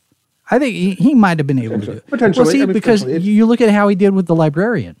worked. I think he might have been able to do it. Potentially. Well, see, because you look at how he did with the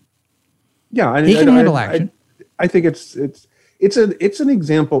librarian. Yeah, he can handle action. I think it's an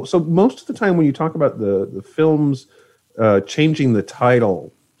example. So most of the time when you talk about the films changing the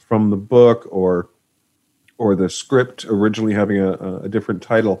title from the book or the script originally having a different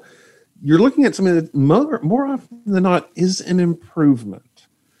title, you're looking at something that more often than not is an improvement.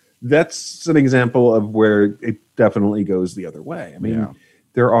 That's an example of where it definitely goes the other way. I mean,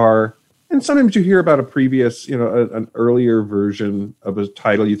 there are, and sometimes you hear about a previous, an earlier version of a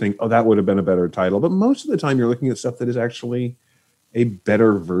title. You think, oh, that would have been a better title. But most of the time you're looking at stuff that is actually a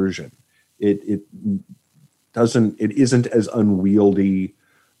better version. It isn't as unwieldy,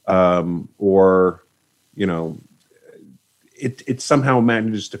 or, it somehow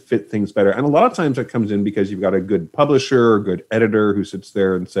manages to fit things better. And a lot of times that comes in because you've got a good publisher or good editor who sits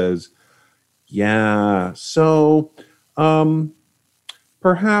there and says, yeah, so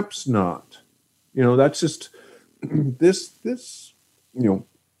perhaps not. That's just this,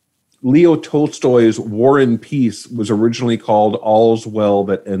 Leo Tolstoy's War and Peace was originally called All's Well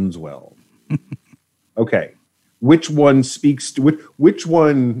That Ends Well. Okay. Which one speaks to which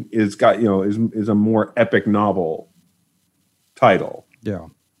one is a more epic novel title? Yeah.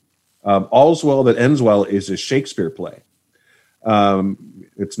 All's Well That Ends Well is a Shakespeare play.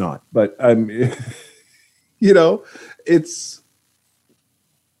 It's not, but it's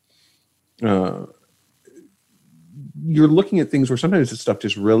you're looking at things where sometimes this stuff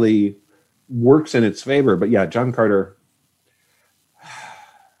just really works in its favor. But yeah, John Carter,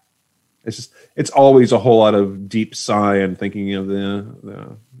 it's always a whole lot of deep sigh and thinking of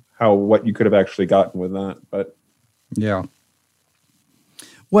what you could have actually gotten with that. But yeah.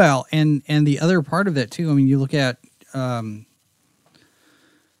 Well, and the other part of that too, I mean, you look at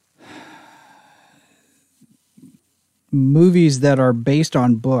movies that are based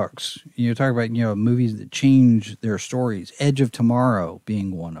on books. You talk about, movies that change their stories. Edge of Tomorrow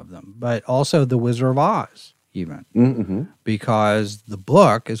being one of them, but also The Wizard of Oz, even. Mm-hmm. Because the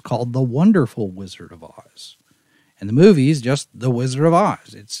book is called The Wonderful Wizard of Oz. And the movie is just The Wizard of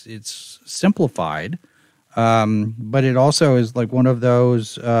Oz. It's simplified, but it also is like one of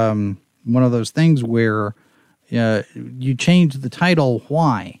those things where you change the title.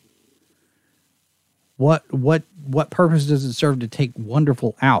 Why? What purpose does it serve to take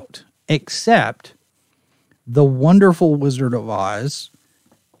wonderful out? Except The Wonderful Wizard of Oz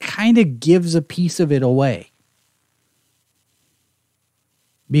kind of gives a piece of it away.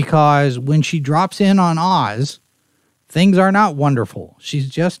 Because when she drops in on Oz, things are not wonderful. She's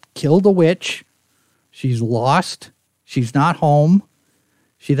just killed a witch. She's lost. She's not home.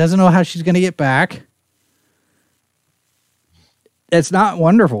 She doesn't know how she's going to get back. It's not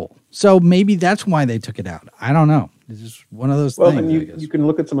wonderful. So maybe that's why they took it out. I don't know. It's just one of those things. Well, and you can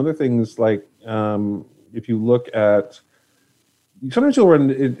look at some other things like if you look at, sometimes you'll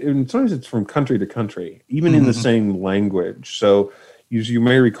run, sometimes it's from country to country, even in the same language. So you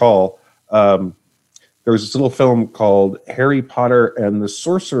may recall, there was this little film called Harry Potter and the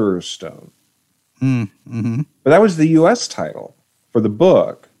Sorcerer's Stone. Mm-hmm. But that was the U.S. title for the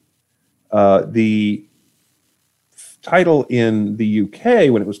book. The title in the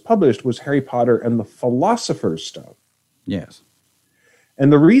UK when it was published was Harry Potter and the Philosopher's Stone. Yes.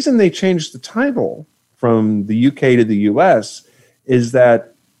 And the reason they changed the title from the UK to the US is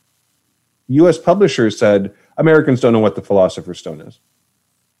that US publishers said Americans don't know what the Philosopher's Stone is.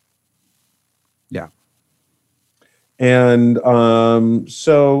 Yeah. And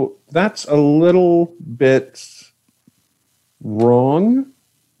so that's a little bit wrong.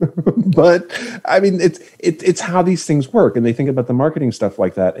 But I mean, it's how these things work, and they think about the marketing stuff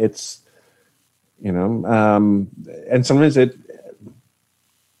like that. It's, and sometimes it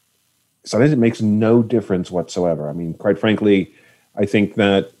makes no difference whatsoever. I mean, quite frankly, I think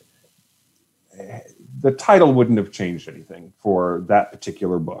that the title wouldn't have changed anything for that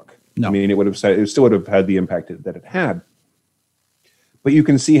particular book. No. I mean, it still would have had the impact that it had. But you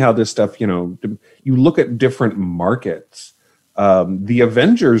can see how this stuff, you look at different markets. The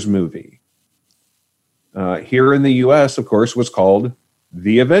Avengers movie here in the US, of course, was called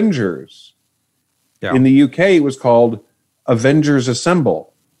The Avengers. Yeah. In the UK, it was called Avengers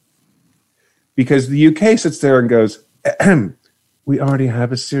Assemble. Because the UK sits there and goes, we already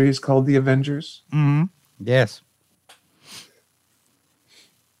have a series called The Avengers. Mm-hmm. Yes.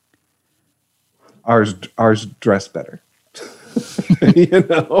 Ours dress better. You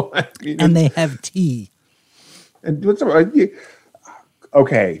know, I mean, And they have tea. and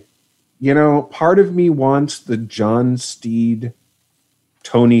okay, you know, part of me wants the John Steed,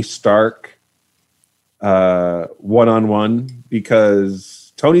 Tony Stark, one-on-one,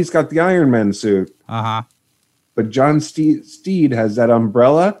 because Tony's got the Iron Man suit, but John Steed has that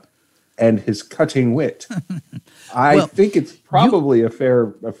umbrella and his cutting wit. I think it's probably a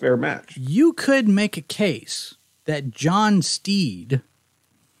fair match. You could make a case that John Steed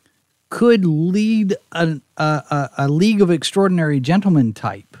could lead a League of Extraordinary Gentlemen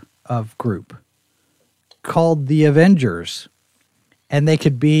type of group called the Avengers, and they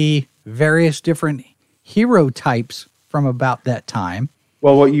could be various different hero types from about that time.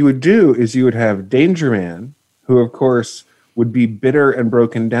 Well, what you would do is you would have Danger Man, who, of course, would be bitter and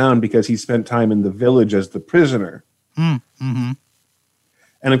broken down because he spent time in the village as the prisoner. Mm-hmm.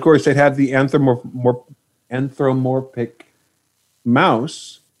 And, of course, they'd have the anthropomorphic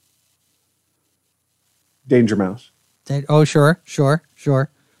mouse, Danger Mouse. Sure.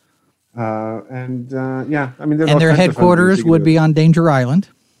 And I mean, and their headquarters would be on Danger Island.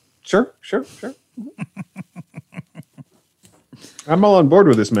 Sure. I'm all on board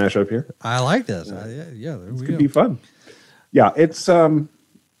with this mashup here. I like this. This could be fun. Yeah, it's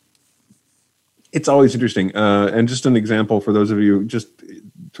always interesting. And just an example for those of you, just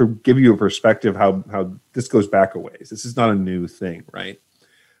to give you a perspective how this goes back a ways. This is not a new thing, right?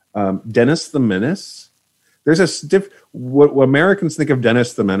 Dennis the Menace. There's what Americans think of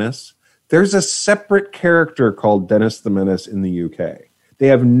Dennis the Menace. There's a separate character called Dennis the Menace in the UK. They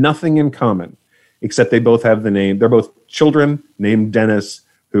have nothing in common, except they both have the name. They're both children named Dennis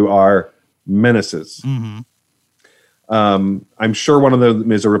who are menaces. Mm-hmm. I'm sure one of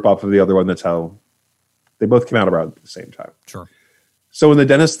them is a ripoff of the other one. That's how they both came out around at the same time. Sure. So when the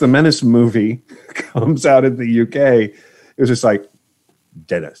Dennis the Menace movie comes out in the UK, it was just like,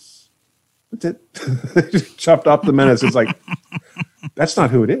 Dennis. That's it. Just chopped off the menace. It's like, that's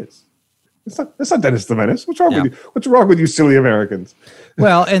not who it is. That's not Dennis the Menace. What's wrong with you? What's wrong with you silly Americans?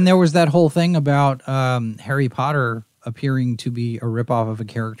 Well, and there was that whole thing about Harry Potter appearing to be a ripoff of a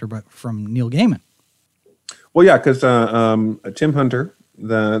character, but from Neil Gaiman. Well, yeah, because Tim Hunter,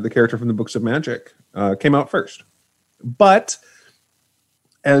 the character from the Books of Magic, came out first. But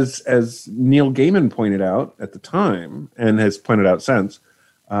as Neil Gaiman pointed out at the time, and has pointed out since,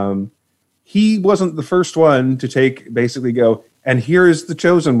 he wasn't the first one to basically go, and here's the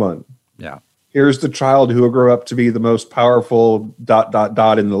chosen one. Yeah. Here's the child who will grow up to be the most powerful ... in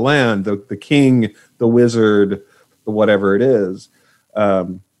the land, the king, the wizard, the whatever it is.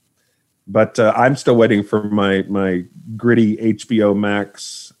 But I'm still waiting for my gritty HBO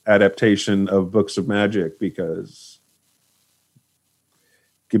Max adaptation of Books of Magic, because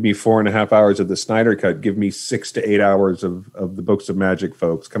give me 4.5 hours of the Snyder Cut. Give me 6 to 8 hours of the Books of Magic,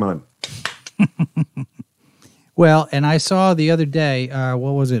 folks. Come on. Well, and I saw the other day,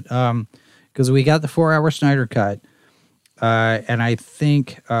 what was it? Because we got the 4-hour Snyder Cut. And I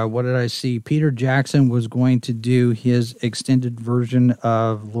think, what did I see? Peter Jackson was going to do his extended version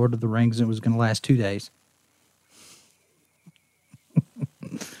of Lord of the Rings, and it was going to last 2 days.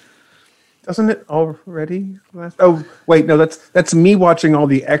 Doesn't it already last? Oh, wait, no, that's me watching all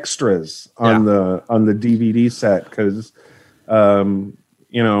the extras on the DVD set, because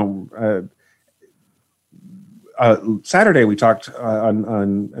Saturday we talked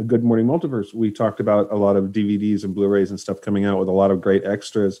on Good Morning Multiverse. We talked about a lot of DVDs and Blu-rays and stuff coming out with a lot of great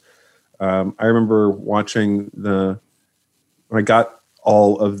extras. I remember watching when I got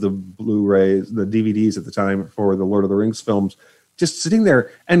all of the Blu-rays, the DVDs at the time for the Lord of the Rings films, just sitting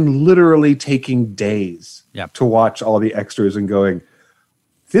there and literally taking days to watch all the extras and going,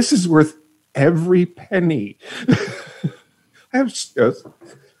 this is worth every penny. I have so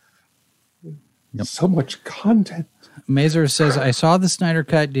much content. Mazer says, I saw the Snyder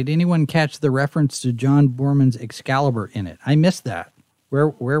Cut. Did anyone catch the reference to John Boorman's Excalibur in it? I missed that. Where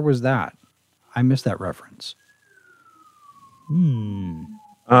was that? I missed that reference.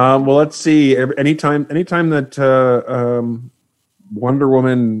 Well, let's see. Anytime that Wonder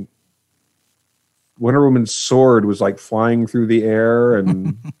Woman's sword was like flying through the air,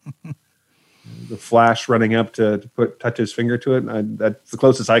 and the Flash running up to touch his finger to it, that's the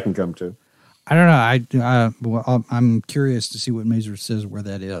closest I can come to. I don't know. I'm curious to see what Mazer says where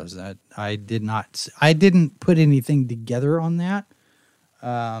that is. I didn't put anything together on that.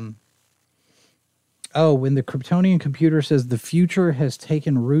 When the Kryptonian computer says the future has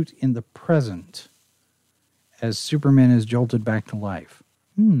taken root in the present as Superman is jolted back to life.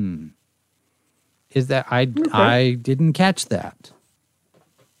 Is that I didn't catch that.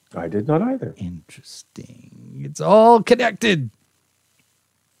 I did not either. Interesting. It's all connected.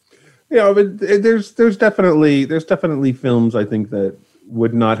 Yeah, but there's definitely films I think that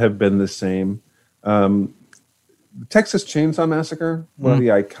would not have been the same. Texas Chainsaw Massacre, one of the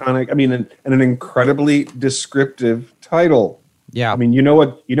iconic, and an incredibly descriptive title. Yeah. I mean, you know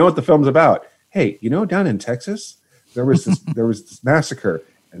what the film's about. Hey, down in Texas, there was this massacre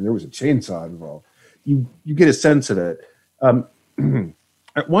and there was a chainsaw involved. You get a sense of it.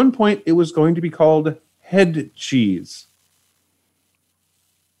 At one point, it was going to be called Head Cheese.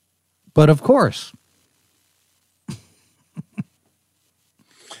 But of course.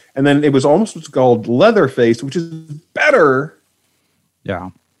 And then it was almost called Leatherface, which is better.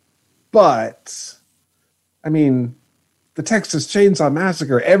 Yeah. But, I mean, the Texas Chainsaw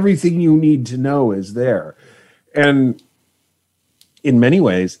Massacre, everything you need to know is there. And in many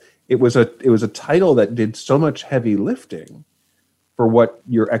ways, it was a title that did so much heavy lifting for what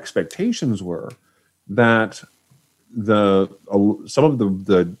your expectations were that some of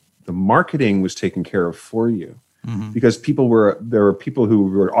the marketing was taken care of for you. Mm-hmm. Because there were people who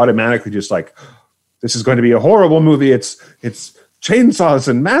were automatically just like, this is going to be a horrible movie. It's chainsaws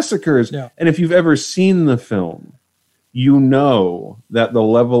and massacres. Yeah. And if you've ever seen the film, you know that the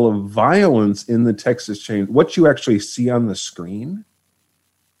level of violence in the Texas Chain, what you actually see on the screen,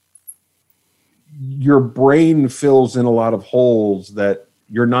 your brain fills in a lot of holes that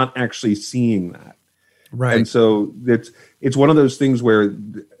you're not actually seeing that. Right. And so it's one of those things where,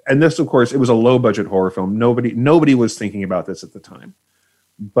 and this, of course, it was a low budget horror film. Nobody was thinking about this at the time.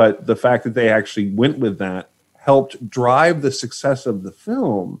 But the fact that they actually went with that helped drive the success of the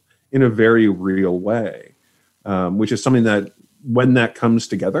film in a very real way, which is something that when that comes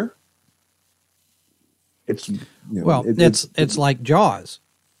together, it's it's like Jaws.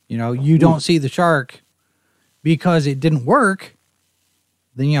 You don't see the shark because it didn't work.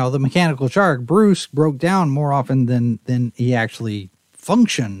 Then the mechanical shark Bruce broke down more often than he actually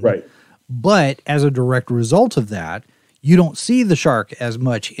functioned. Right. But as a direct result of that, you don't see the shark as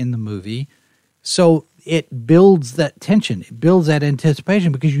much in the movie. So it builds that tension. It builds that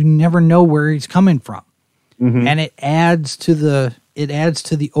anticipation because you never know where he's coming from. Mm-hmm. And it adds to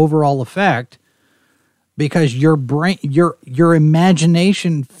the overall effect because your brain, your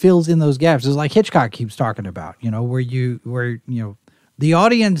imagination fills in those gaps. It's like Hitchcock keeps talking about, where the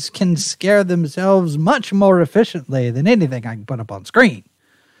audience can scare themselves much more efficiently than anything I can put up on screen.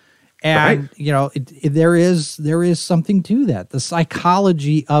 And, right. There is something to that. The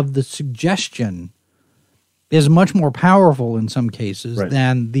psychology of the suggestion is much more powerful in some cases right.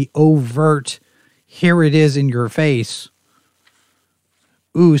 than the overt, here it is in your face,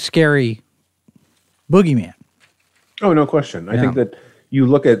 ooh, scary boogeyman. Oh, no question. I think that you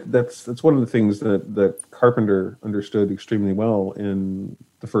look at, that's one of the things that Carpenter understood extremely well in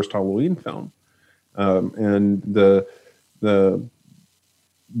the first Halloween film. And the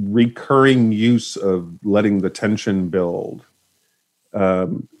recurring use of letting the tension build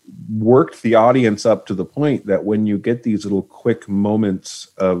worked the audience up to the point that when you get these little quick moments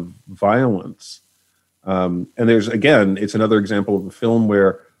of violence, and it's another example of a film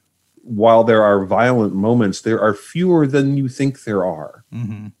where while there are violent moments, there are fewer than you think there are.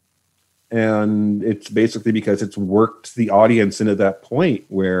 Mm-hmm. And it's basically because it's worked the audience into that point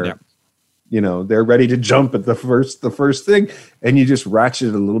where, they're ready to jump at the first thing, and you just ratchet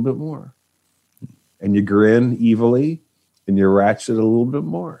it a little bit more. And you grin evilly, and you ratchet it a little bit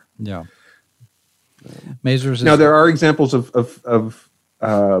more. Yeah. Mazers. Now, there are examples of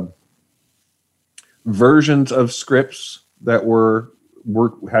versions of scripts that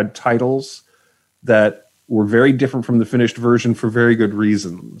had titles that were very different from the finished version for very good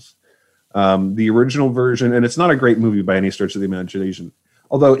reasons. The original version, and it's not a great movie by any stretch of the imagination,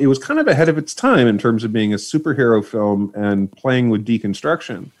 although it was kind of ahead of its time in terms of being a superhero film and playing with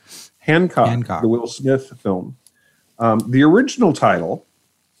deconstruction. Hancock. The Will Smith film. The original title,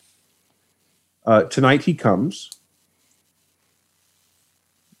 Tonight He Comes,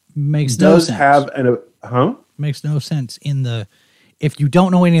 makes no sense. Makes no sense if you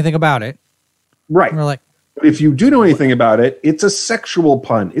don't know anything about it. Right. We're like, but if you do know anything about it, it's a sexual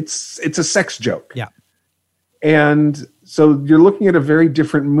pun. It's a sex joke. Yeah. And so you're looking at a very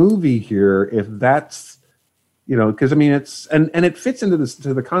different movie here. If that's, because it's and it fits into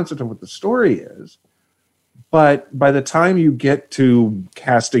the concept of what the story is. But by the time you get to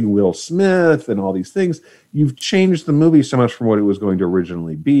casting Will Smith and all these things, you've changed the movie so much from what it was going to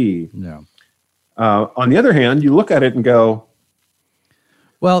originally be. Yeah. On the other hand, you look at it and go,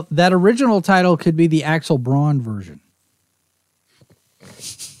 well, that original title could be the Axel Braun version.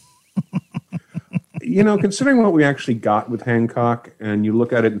 considering what we actually got with Hancock, and you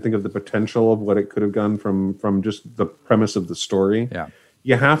look at it and think of the potential of what it could have done from just the premise of the story,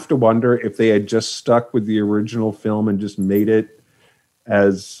 you have to wonder if they had just stuck with the original film and just made it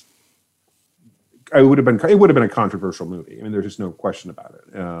as it would have been a controversial movie. I mean, there's just no question about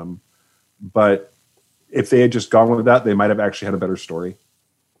it. But if they had just gone with that, they might have actually had a better story.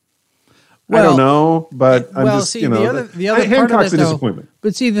 Well, I don't know, but I'm just, see, the other Hancock's part of it, a disappointment.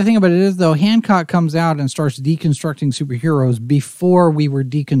 But see, the thing about it is, though, Hancock comes out and starts deconstructing superheroes before we were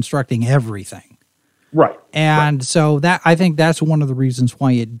deconstructing everything. Right. And so I think that's one of the reasons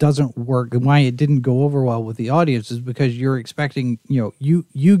why it doesn't work and why it didn't go over well with the audience, is because you're expecting,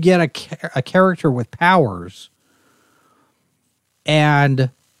 you get a character with powers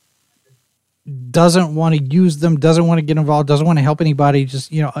and doesn't want to use them, doesn't want to get involved, doesn't want to help anybody.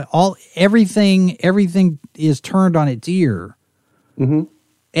 Just, everything is turned on its ear. Mm-hmm.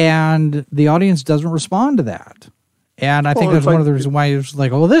 And the audience doesn't respond to that. And I think that's one of the reasons why it's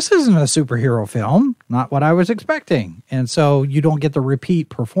like, oh, this isn't a superhero film. Not what I was expecting. And so you don't get the repeat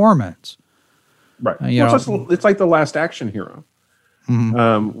performance. Right. It's like The Last Action Hero,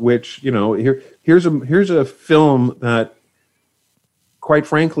 which, here's a film that, quite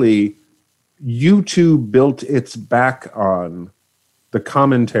frankly, YouTube built its back on the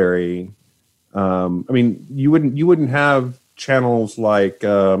commentary. I mean, you wouldn't have channels like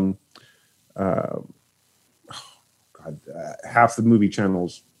half the movie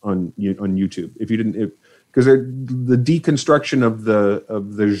channels on YouTube if you didn't, because the deconstruction of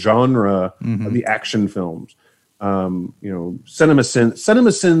the genre of the action films. Cinema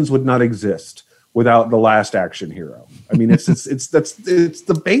Sins would not exist without The Last Action Hero. I mean, it's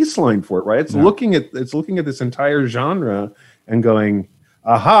the baseline for it, right? It's looking at this entire genre and going,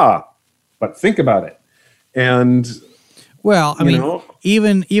 aha, but think about it. And well, I mean,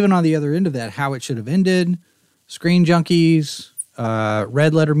 even on the other end of that, How It Should Have Ended, Screen Junkies,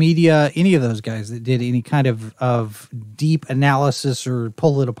 Red Letter Media, any of those guys that did any kind of deep analysis or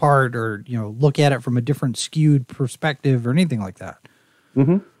pull it apart or look at it from a different skewed perspective or anything like that.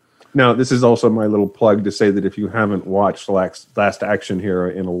 Mm-hmm. Now, this is also my little plug to say that if you haven't watched Last Action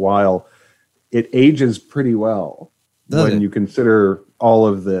Hero in a while, it ages pretty well you consider all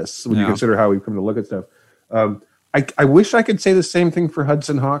of this, when you consider how we've come to look at stuff. I wish I could say the same thing for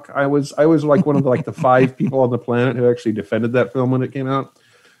Hudson Hawk. I was like one of the 5 people on the planet who actually defended that film when it came out.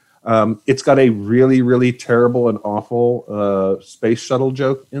 It's got a really, really terrible and awful space shuttle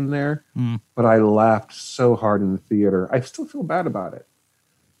joke in there, but I laughed so hard in the theater. I still feel bad about it.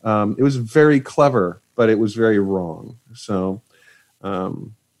 It was very clever, but it was very wrong. So,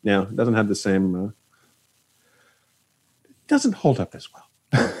 it doesn't have the same. It doesn't hold up as well.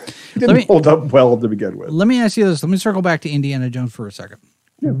 It didn't hold up well to begin with. Let me ask you this. Let me circle back to Indiana Jones for a second.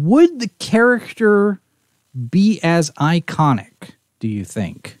 Yeah. Would the character be as iconic, do you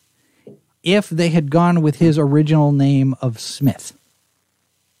think, if they had gone with his original name of Smith?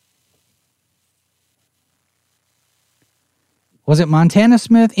 Was it Montana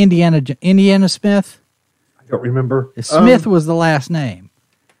Smith? Indiana Smith? I don't remember. Smith was the last name.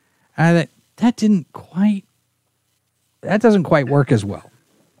 That doesn't quite work as well.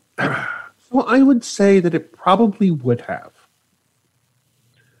 Well, I would say that it probably would have,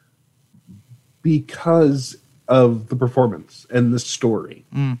 because of the performance and the story,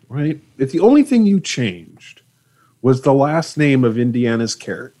 right? If the only thing you changed was the last name of Indiana's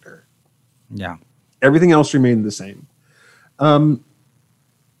character, everything else remained the same. And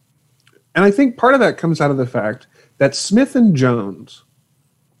I think part of that comes out of the fact that Smith and Jones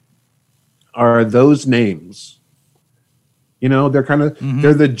are those names. They're kind of,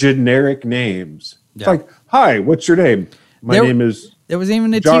 they're the generic names. It's like, hi, what's your name? My name is... There was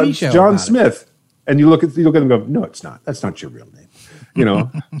even a TV show John Smith. And you look at them and go, no, it's not. That's not your real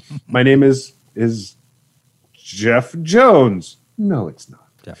name. My name is Jeff Jones. No, it's not.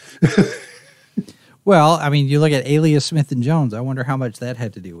 Yeah. Well, I mean, you look at Alias Smith and Jones. I wonder how much that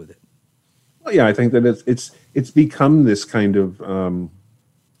had to do with it. Well, yeah, I think that it's become this kind of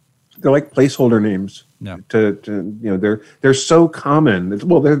they're like placeholder names. Yeah. They're so common.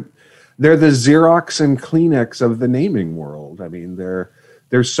 Well, they're the Xerox and Kleenex of the naming world. I mean,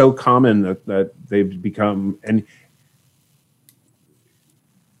 they're so common that they've become, and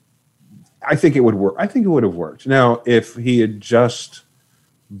I think it would work. I think it would have worked. Now, if he had just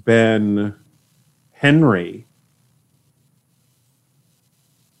been Henry,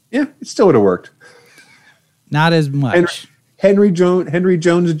 it still would have worked. Not as much. Henry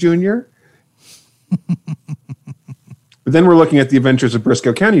Jones Jr. But then we're looking at the Adventures of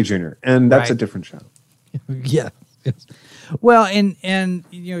Briscoe County Jr., and that's a different show. Yeah. Well, and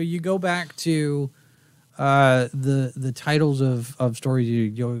you go back to the titles of stories,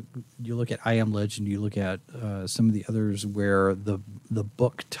 you look at I Am Legend, you look at some of the others where the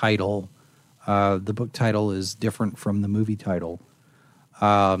book title is different from the movie title,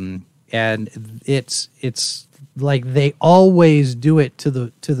 and it's like they always do it to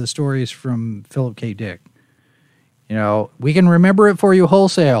the stories from Philip K. Dick. You know, We Can Remember It For You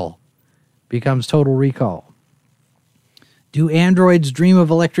Wholesale becomes Total Recall. Do Androids Dream of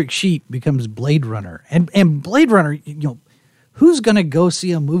Electric Sheep becomes Blade Runner. And Blade Runner, you know, who's going to go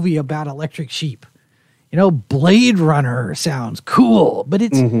see a movie about electric sheep? You know, Blade Runner sounds cool, but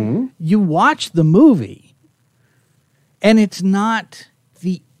it's you watch the movie and it's not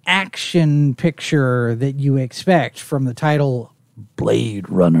the action picture that you expect from the title Blade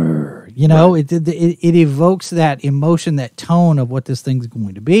Runner. You know, right. It evokes that emotion, that tone of what this thing's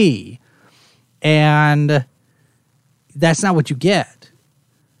going to be. And that's not what you get.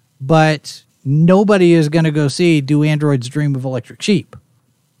 But nobody is going to go see Do Androids Dream of Electric Sheep.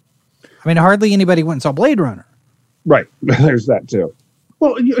 I mean, hardly anybody went and saw Blade Runner. Right. There's that too.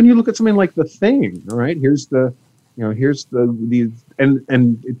 Well, and you look at something like The Thing, right? Here's the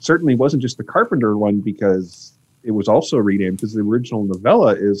and it certainly wasn't just the Carpenter one, because it was also renamed, because the original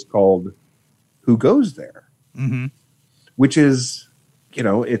novella is called Who Goes There, which is, you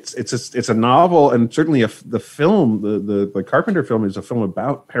know, it's a novel, and certainly the film, the Carpenter film is a film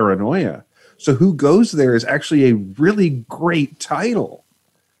about paranoia. So Who Goes There is actually a really great title.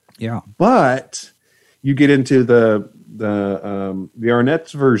 Yeah, but you get into the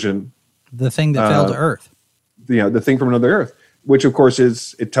Arnett's version, The Thing That Fell to Earth. The Thing from Another Earth, which of course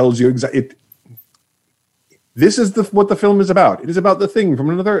it tells you exactly. This is what the film is about. It is about the thing from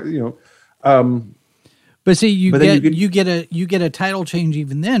another, you know. But see, you get a title change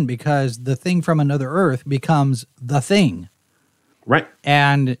even then, because The Thing from Another Earth becomes The Thing, right?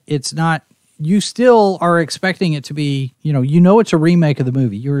 And it's not. You still are expecting it to be, you know, it's a remake of the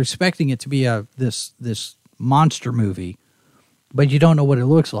movie. You're expecting it to be this monster movie, but you don't know what it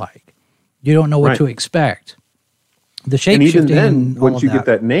looks like. You don't know what to expect. The shape and even shifting, then, once you get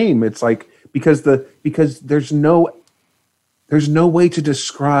that name, it's like because there's no way to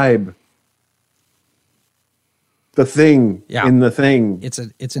describe the thing in the thing. It's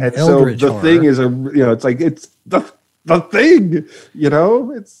an and eldritch so the horror. Thing is it's like it's the thing, you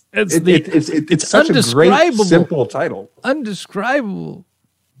know. It's such a great simple title. Undescribable.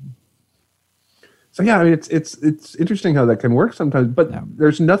 So yeah, I mean, it's interesting how that can work sometimes, but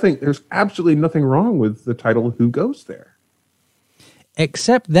there's absolutely nothing wrong with the title Who Goes There.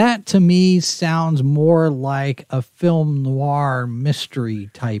 Except that, to me, sounds more like a film noir mystery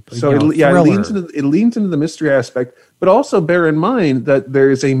type. So it leans into the mystery aspect, but also bear in mind that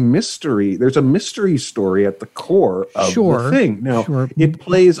there's a mystery story at the core of the thing. Now it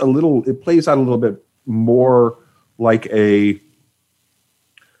plays out a little bit more like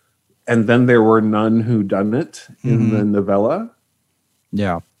and then there were none who done it in the novella.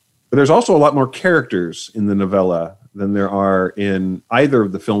 Yeah. But there's also a lot more characters in the novella than there are in either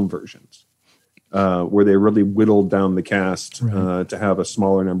of the film versions, where they really whittled down the cast to have a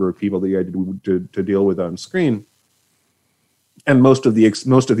smaller number of people that you had to deal with on screen. And most of the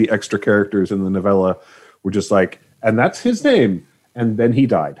extra characters in the novella were just like, and that's his name, and then he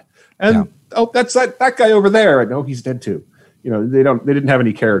died, and that's that guy over there. No, he's dead too. You know, they didn't have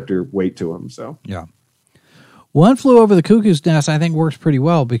any character weight to him. So yeah. One Flew Over the Cuckoo's Nest, I think, works pretty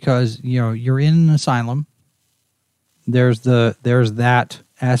well because, you know, you're in an asylum. There's that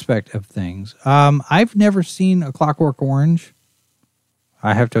aspect of things. I've never seen A Clockwork Orange,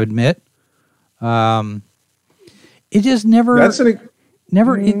 I have to admit. It just never it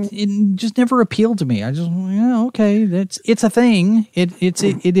just never appealed to me. I just, okay, it's a thing.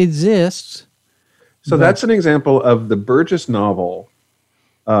 It exists. So that's an example of the Burgess novel,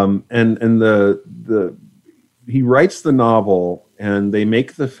 and he writes the novel and they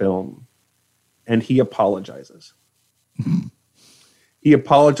make the film, and he apologizes. He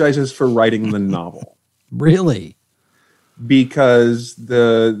apologizes for writing the novel. Really? Because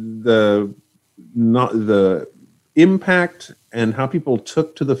the impact and how people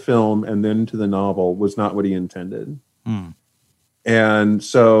took to the film and then to the novel was not what he intended. And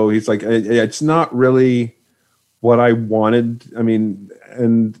so he's like, it's not really what I wanted. I mean,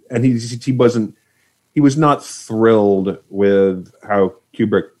 and he was not thrilled with how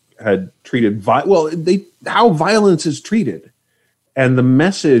Kubrick had treated how violence is treated, and the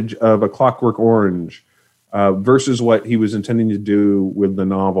message of A Clockwork Orange versus what he was intending to do with the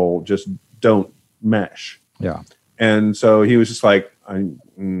novel just don't mesh. Yeah. And so he was just like,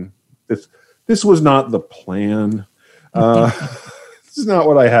 this was not the plan. This is not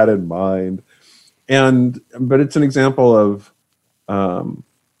what I had in mind. But it's an example of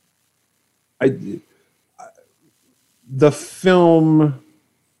the film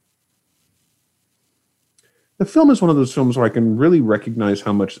is one of those films where I can really recognize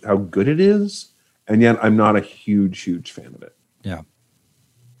how good it is, and yet I'm not a huge fan of it. Yeah.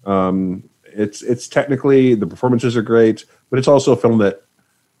 It's technically, the performances are great, but it's also a film that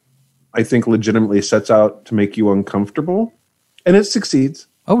I think legitimately sets out to make you uncomfortable, and it succeeds.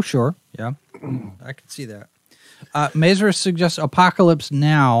 Oh, sure. Yeah. I can see that. Mazer suggests Apocalypse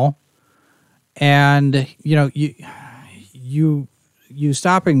Now, and you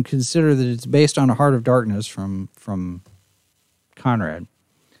stop and consider that it's based on A Heart of Darkness from Conrad,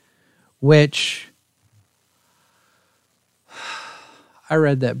 which I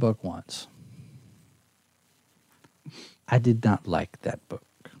read that book once. I did not like that book.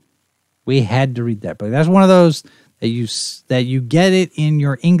 We had to read that book. That's one of those that you get it in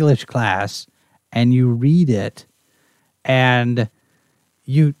your English class and you read it, and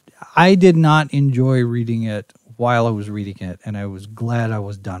I did not enjoy reading it while I was reading it, and I was glad I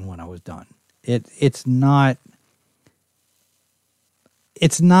was done when I was done. It's not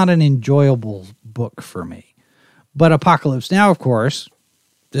an enjoyable book for me. But Apocalypse Now, of course,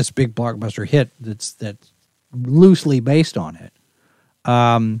 this big blockbuster hit that's loosely based on it.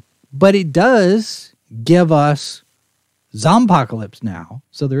 But it does give us Zompocalypse Now,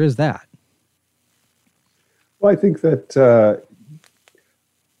 so there is that. Well, I think that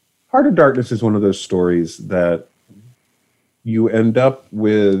Heart of Darkness is one of those stories that you end up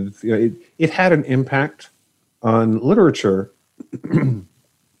with. It had an impact on literature,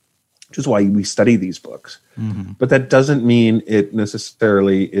 which is why we study these books. Mm-hmm. But that doesn't mean it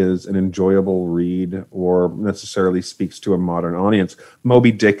necessarily is an enjoyable read or necessarily speaks to a modern audience.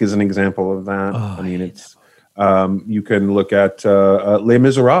 Moby Dick is an example of that. Oh, it's you can look at Les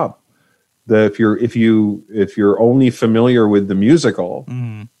Miserables. If you're only familiar with the musical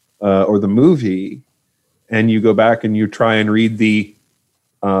or the movie, and you go back and you try and read the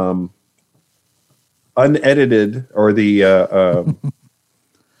unedited or the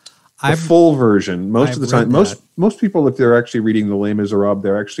full version, most of the time, most people, if they're actually reading the Les Miserables,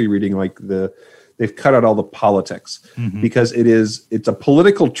 they're actually reading they've cut out all the politics because it's a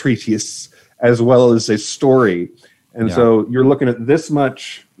political treatise as well as a story. And so you're looking at this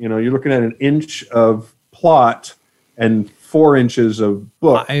much, you're looking at an inch of plot and 4 inches of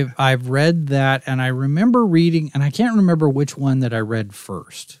book. I've read that, and I remember reading, and I can't remember which one that I read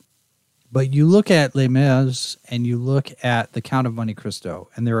first. But you look at Les Mis and you look at The Count of Monte Cristo,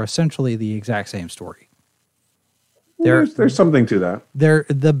 and they're essentially the exact same story. There's something to that.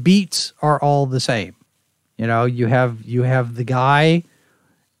 The beats are all the same. You have the guy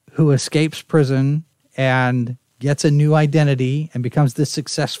who escapes prison and gets a new identity and becomes this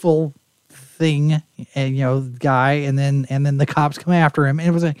successful thing, and guy, and then the cops come after him. And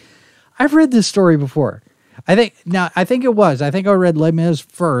it was like, I've read this story before. I think I read Les Mis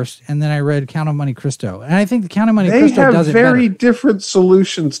first, and then I read Count of Monte Cristo. And I think the Count of Monte Cristo does it better. They have very different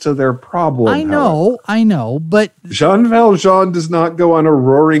solutions to their problem. I know, but Jean Valjean does not go on a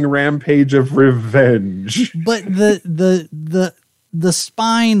roaring rampage of revenge. But the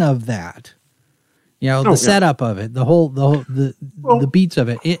spine of that, the setup of it, the beats of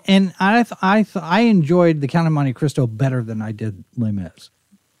it, and I enjoyed the Count of Monte Cristo better than I did Les Mis.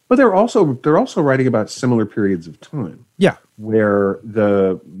 But they're also writing about similar periods of time. Yeah, where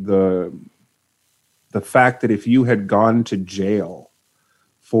the fact that if you had gone to jail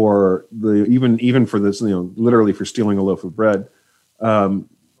for even for this, literally for stealing a loaf of bread,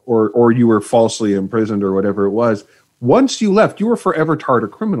 or you were falsely imprisoned or whatever it was, once you left, you were forever tarred a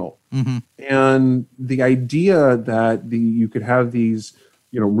criminal. Mm-hmm. And the idea that you could have these,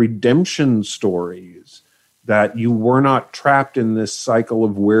 redemption stories, that you were not trapped in this cycle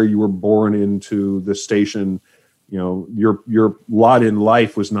of where you were born into the station, your lot in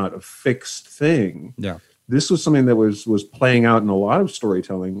life was not a fixed thing. Yeah. This was something that was playing out in a lot of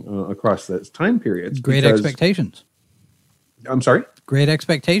storytelling across that time period. Great Expectations. I'm sorry? Great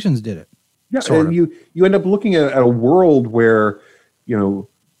Expectations did it. Yeah, and you end up looking at a world where,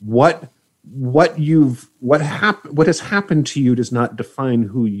 what has happened to you does not define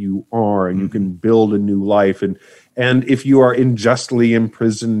who you are, and you can build a new life. And if you are unjustly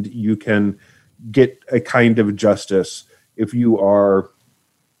imprisoned, you can get a kind of justice. If you are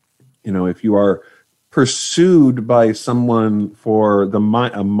pursued by someone for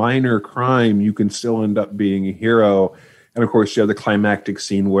a minor crime, you can still end up being a hero. And of course, you have the climactic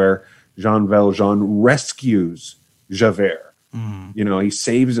scene where Jean Valjean rescues Javert. He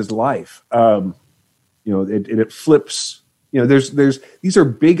saves his life. It flips there's these are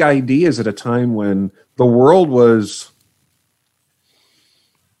big ideas at a time when the world was,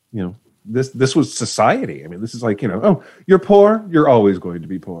 this was society. I mean, this is like, oh, you're poor, you're always going to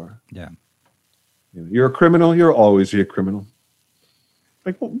be poor. Yeah. You're a criminal, you're always a criminal.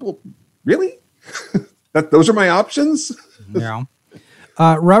 Like, well really? Those are my options? Yeah.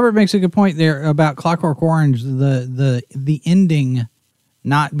 Robert makes a good point there about Clockwork Orange, the ending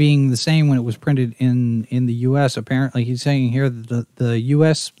not being the same when it was printed in the U.S. Apparently, he's saying here that the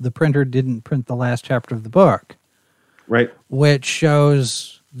U.S., the printer didn't print the last chapter of the book. Right. Which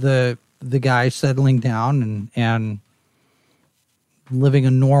shows the guy settling down and living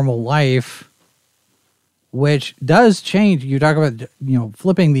a normal life, which does change. You talk about,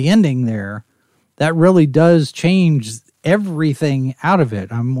 flipping the ending there. That really does change everything out of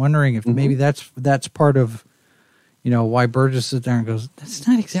it. I'm wondering if maybe that's part of, why Burgess sits there and goes, that's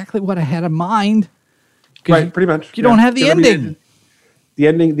not exactly what I had in mind. Right, pretty much. You don't have the ending. The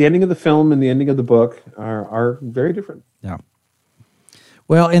ending of the film and the ending of the book are very different. Yeah.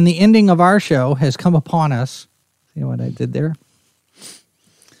 Well, and the ending of our show has come upon us. See what I did there?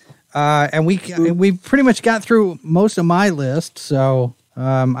 And we pretty much got through most of my list, so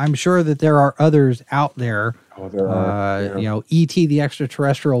I'm sure that there are others out there. Oh, there are. E.T. the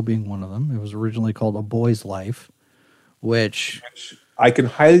Extraterrestrial being one of them. It was originally called A Boy's Life, which I can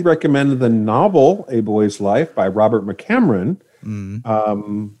highly recommend the novel A Boy's Life by Robert McCameron.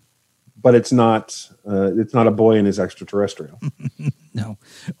 But it's not a boy and his extraterrestrial. No.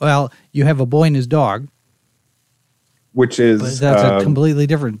 Well, you have A Boy and His Dog, which is but that's a completely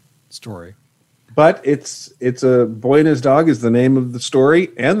different story. But it's A Boy and His Dog is the name of the story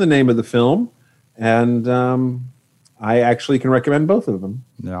and the name of the film, and I actually can recommend both of them.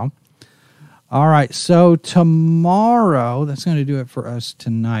 Yeah. All right. So tomorrow, that's going to do it for us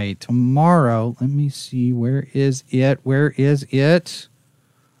tonight. Tomorrow, let me see. Where is it?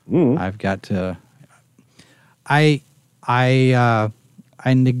 I've got to. I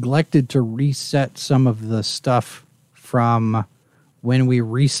neglected to reset some of the stuff from when we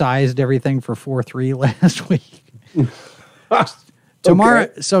resized everything for 4-3 last week.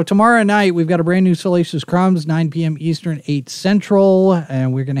 Tomorrow night we've got a brand new Salacious Crumbs, 9 p.m. Eastern, 8 Central,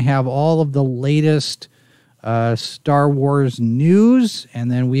 and we're going to have all of the latest Star Wars news, and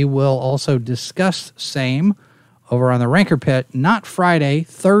then we will also discuss same over on the Ranker Pit, not Friday,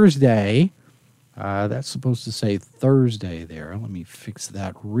 Thursday. That's supposed to say Thursday there. Let me fix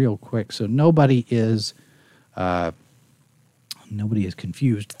that real quick so nobody is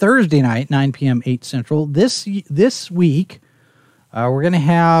confused. Thursday night, 9 p.m., 8 Central. This week, we're going to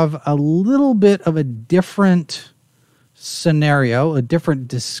have a little bit of a different scenario, a different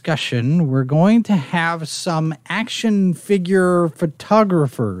discussion. We're going to have some action figure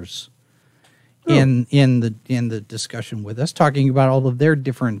photographers in the discussion with us, talking about all of their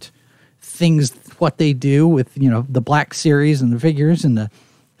different things, what they do with the Black Series and the figures and the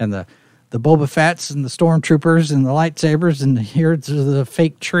Boba Fett's and the Stormtroopers and the lightsabers, and here's the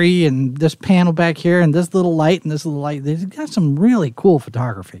fake tree and this panel back here and this little light and this little light. They've got some really cool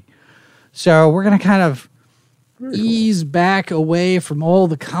photography. So we're going to kind of ease back away from all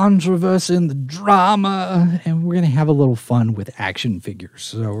the controversy and the drama, and we're going to have a little fun with action figures.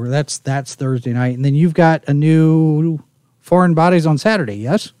 So that's Thursday night. And then you've got a new Foreign Bodies on Saturday,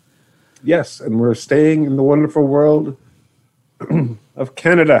 yes? Yes, and we're staying in the wonderful world of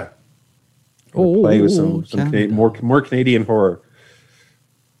Canada. Play with some more Canadian horror.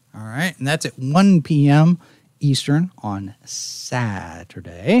 All right, and that's at 1 p.m. Eastern on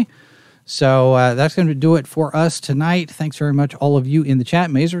Saturday. So that's going to do it for us tonight. Thanks very much, all of you in the chat.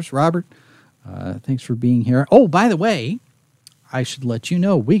 Mazers, Robert, thanks for being here. Oh, by the way, I should let you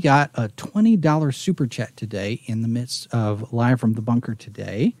know, we got a $20 super chat today in the midst of Live from the Bunker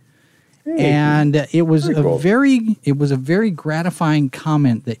today. Hey, and it was a very gratifying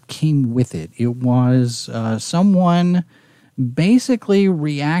comment that came with it. It was someone basically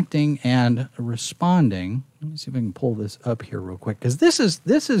reacting and responding. Let me see if I can pull this up here real quick, because this is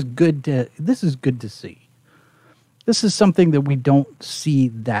good to see. This is something that we don't see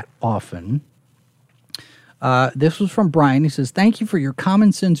that often. This was from Brian. He says, "Thank you for your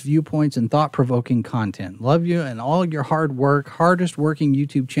common sense viewpoints and thought-provoking content. Love you and all your hard work. Hardest working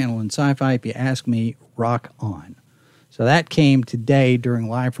YouTube channel in sci-fi, if you ask me. Rock on." So that came today during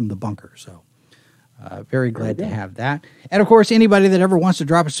Live from the Bunker. So very glad to have that. And, of course, anybody that ever wants to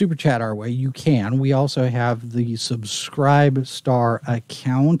drop a super chat our way, you can. We also have the Subscribe Star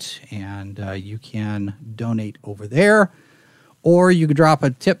account, and you can donate over there. Or you could drop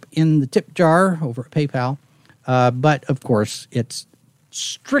a tip in the tip jar over at PayPal. But, of course, it's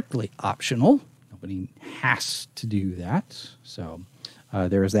strictly optional. company has to do that. So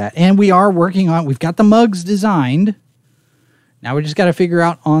there's that. And we are working on, we've got the mugs designed. Now we just got to figure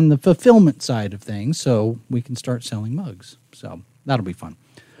out on the fulfillment side of things so we can start selling mugs. So that'll be fun.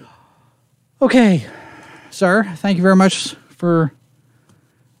 Okay, sir, thank you very much for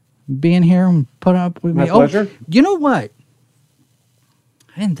being here and putting up with me. My pleasure. You know what?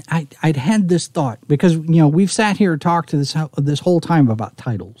 I'd had this thought because, we've sat here and talked to this whole time about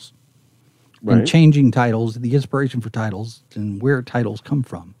titles. Right. And changing titles, the inspiration for titles, and where titles come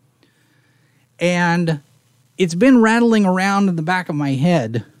from. And it's been rattling around in the back of my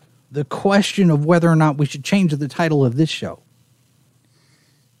head, the question of whether or not we should change the title of this show.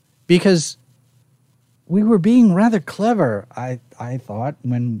 Because we were being rather clever, I thought,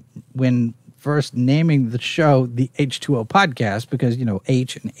 when first naming the show the H2O podcast, because,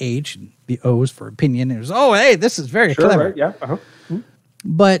 H and H and the O's for opinion. It was, hey, this is very clever. Right, yeah. Uh-huh.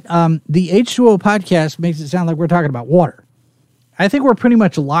 But the H2O podcast makes it sound like we're talking about water. I think we're pretty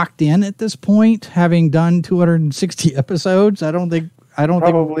much locked in at this point, having done 260 episodes. I don't think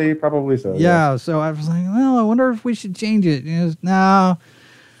Probably so. Yeah, so I was like, well, I wonder if we should change it. And it was, no,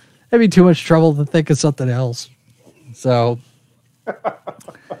 that'd be too much trouble to think of something else. So,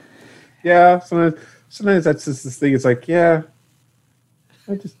 yeah. Sometimes that's just this thing. It's like, yeah,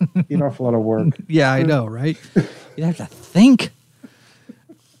 I just get an awful lot of work. Yeah, I know, right? You have to think.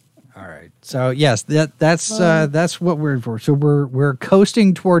 All right. So yes, that's what we're in for. So we're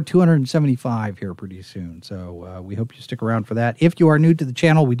coasting toward 275 here pretty soon. So we hope you stick around for that. If you are new to the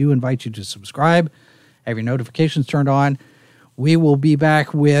channel, we do invite you to subscribe, have your notifications turned on. We will be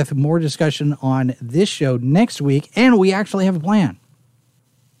back with more discussion on this show next week, and we actually have a plan.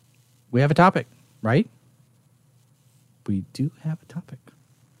 We have a topic, right? We do have a topic.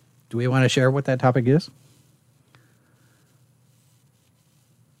 Do we want to share what that topic is?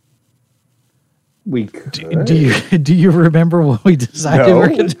 We could. Do you remember what we decided No. we're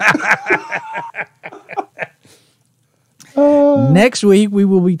going to Next week, we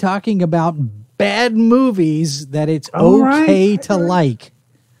will be talking about bad movies that it's okay to like.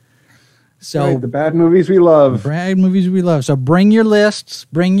 So the bad movies we love. Bad movies we love. So bring your lists,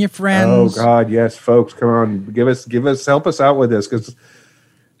 bring your friends. Oh God, yes, folks, come on, help us out with this, because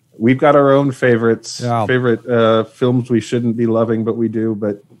we've got our own favorites, favorite films we shouldn't be loving, but we do.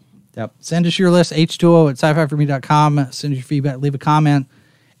 But yep. Send us your list, H2O at sci-fi4me.com. Send us your feedback, leave a comment,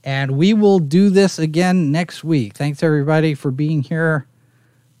 and we will do this again next week. Thanks, everybody, for being here.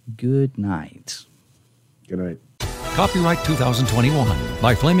 Good night. Good night. Copyright 2021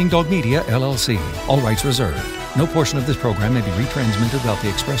 by Flaming Dog Media, LLC. All rights reserved. No portion of this program may be retransmitted without the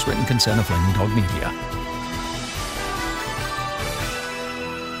express written consent of Flaming Dog Media.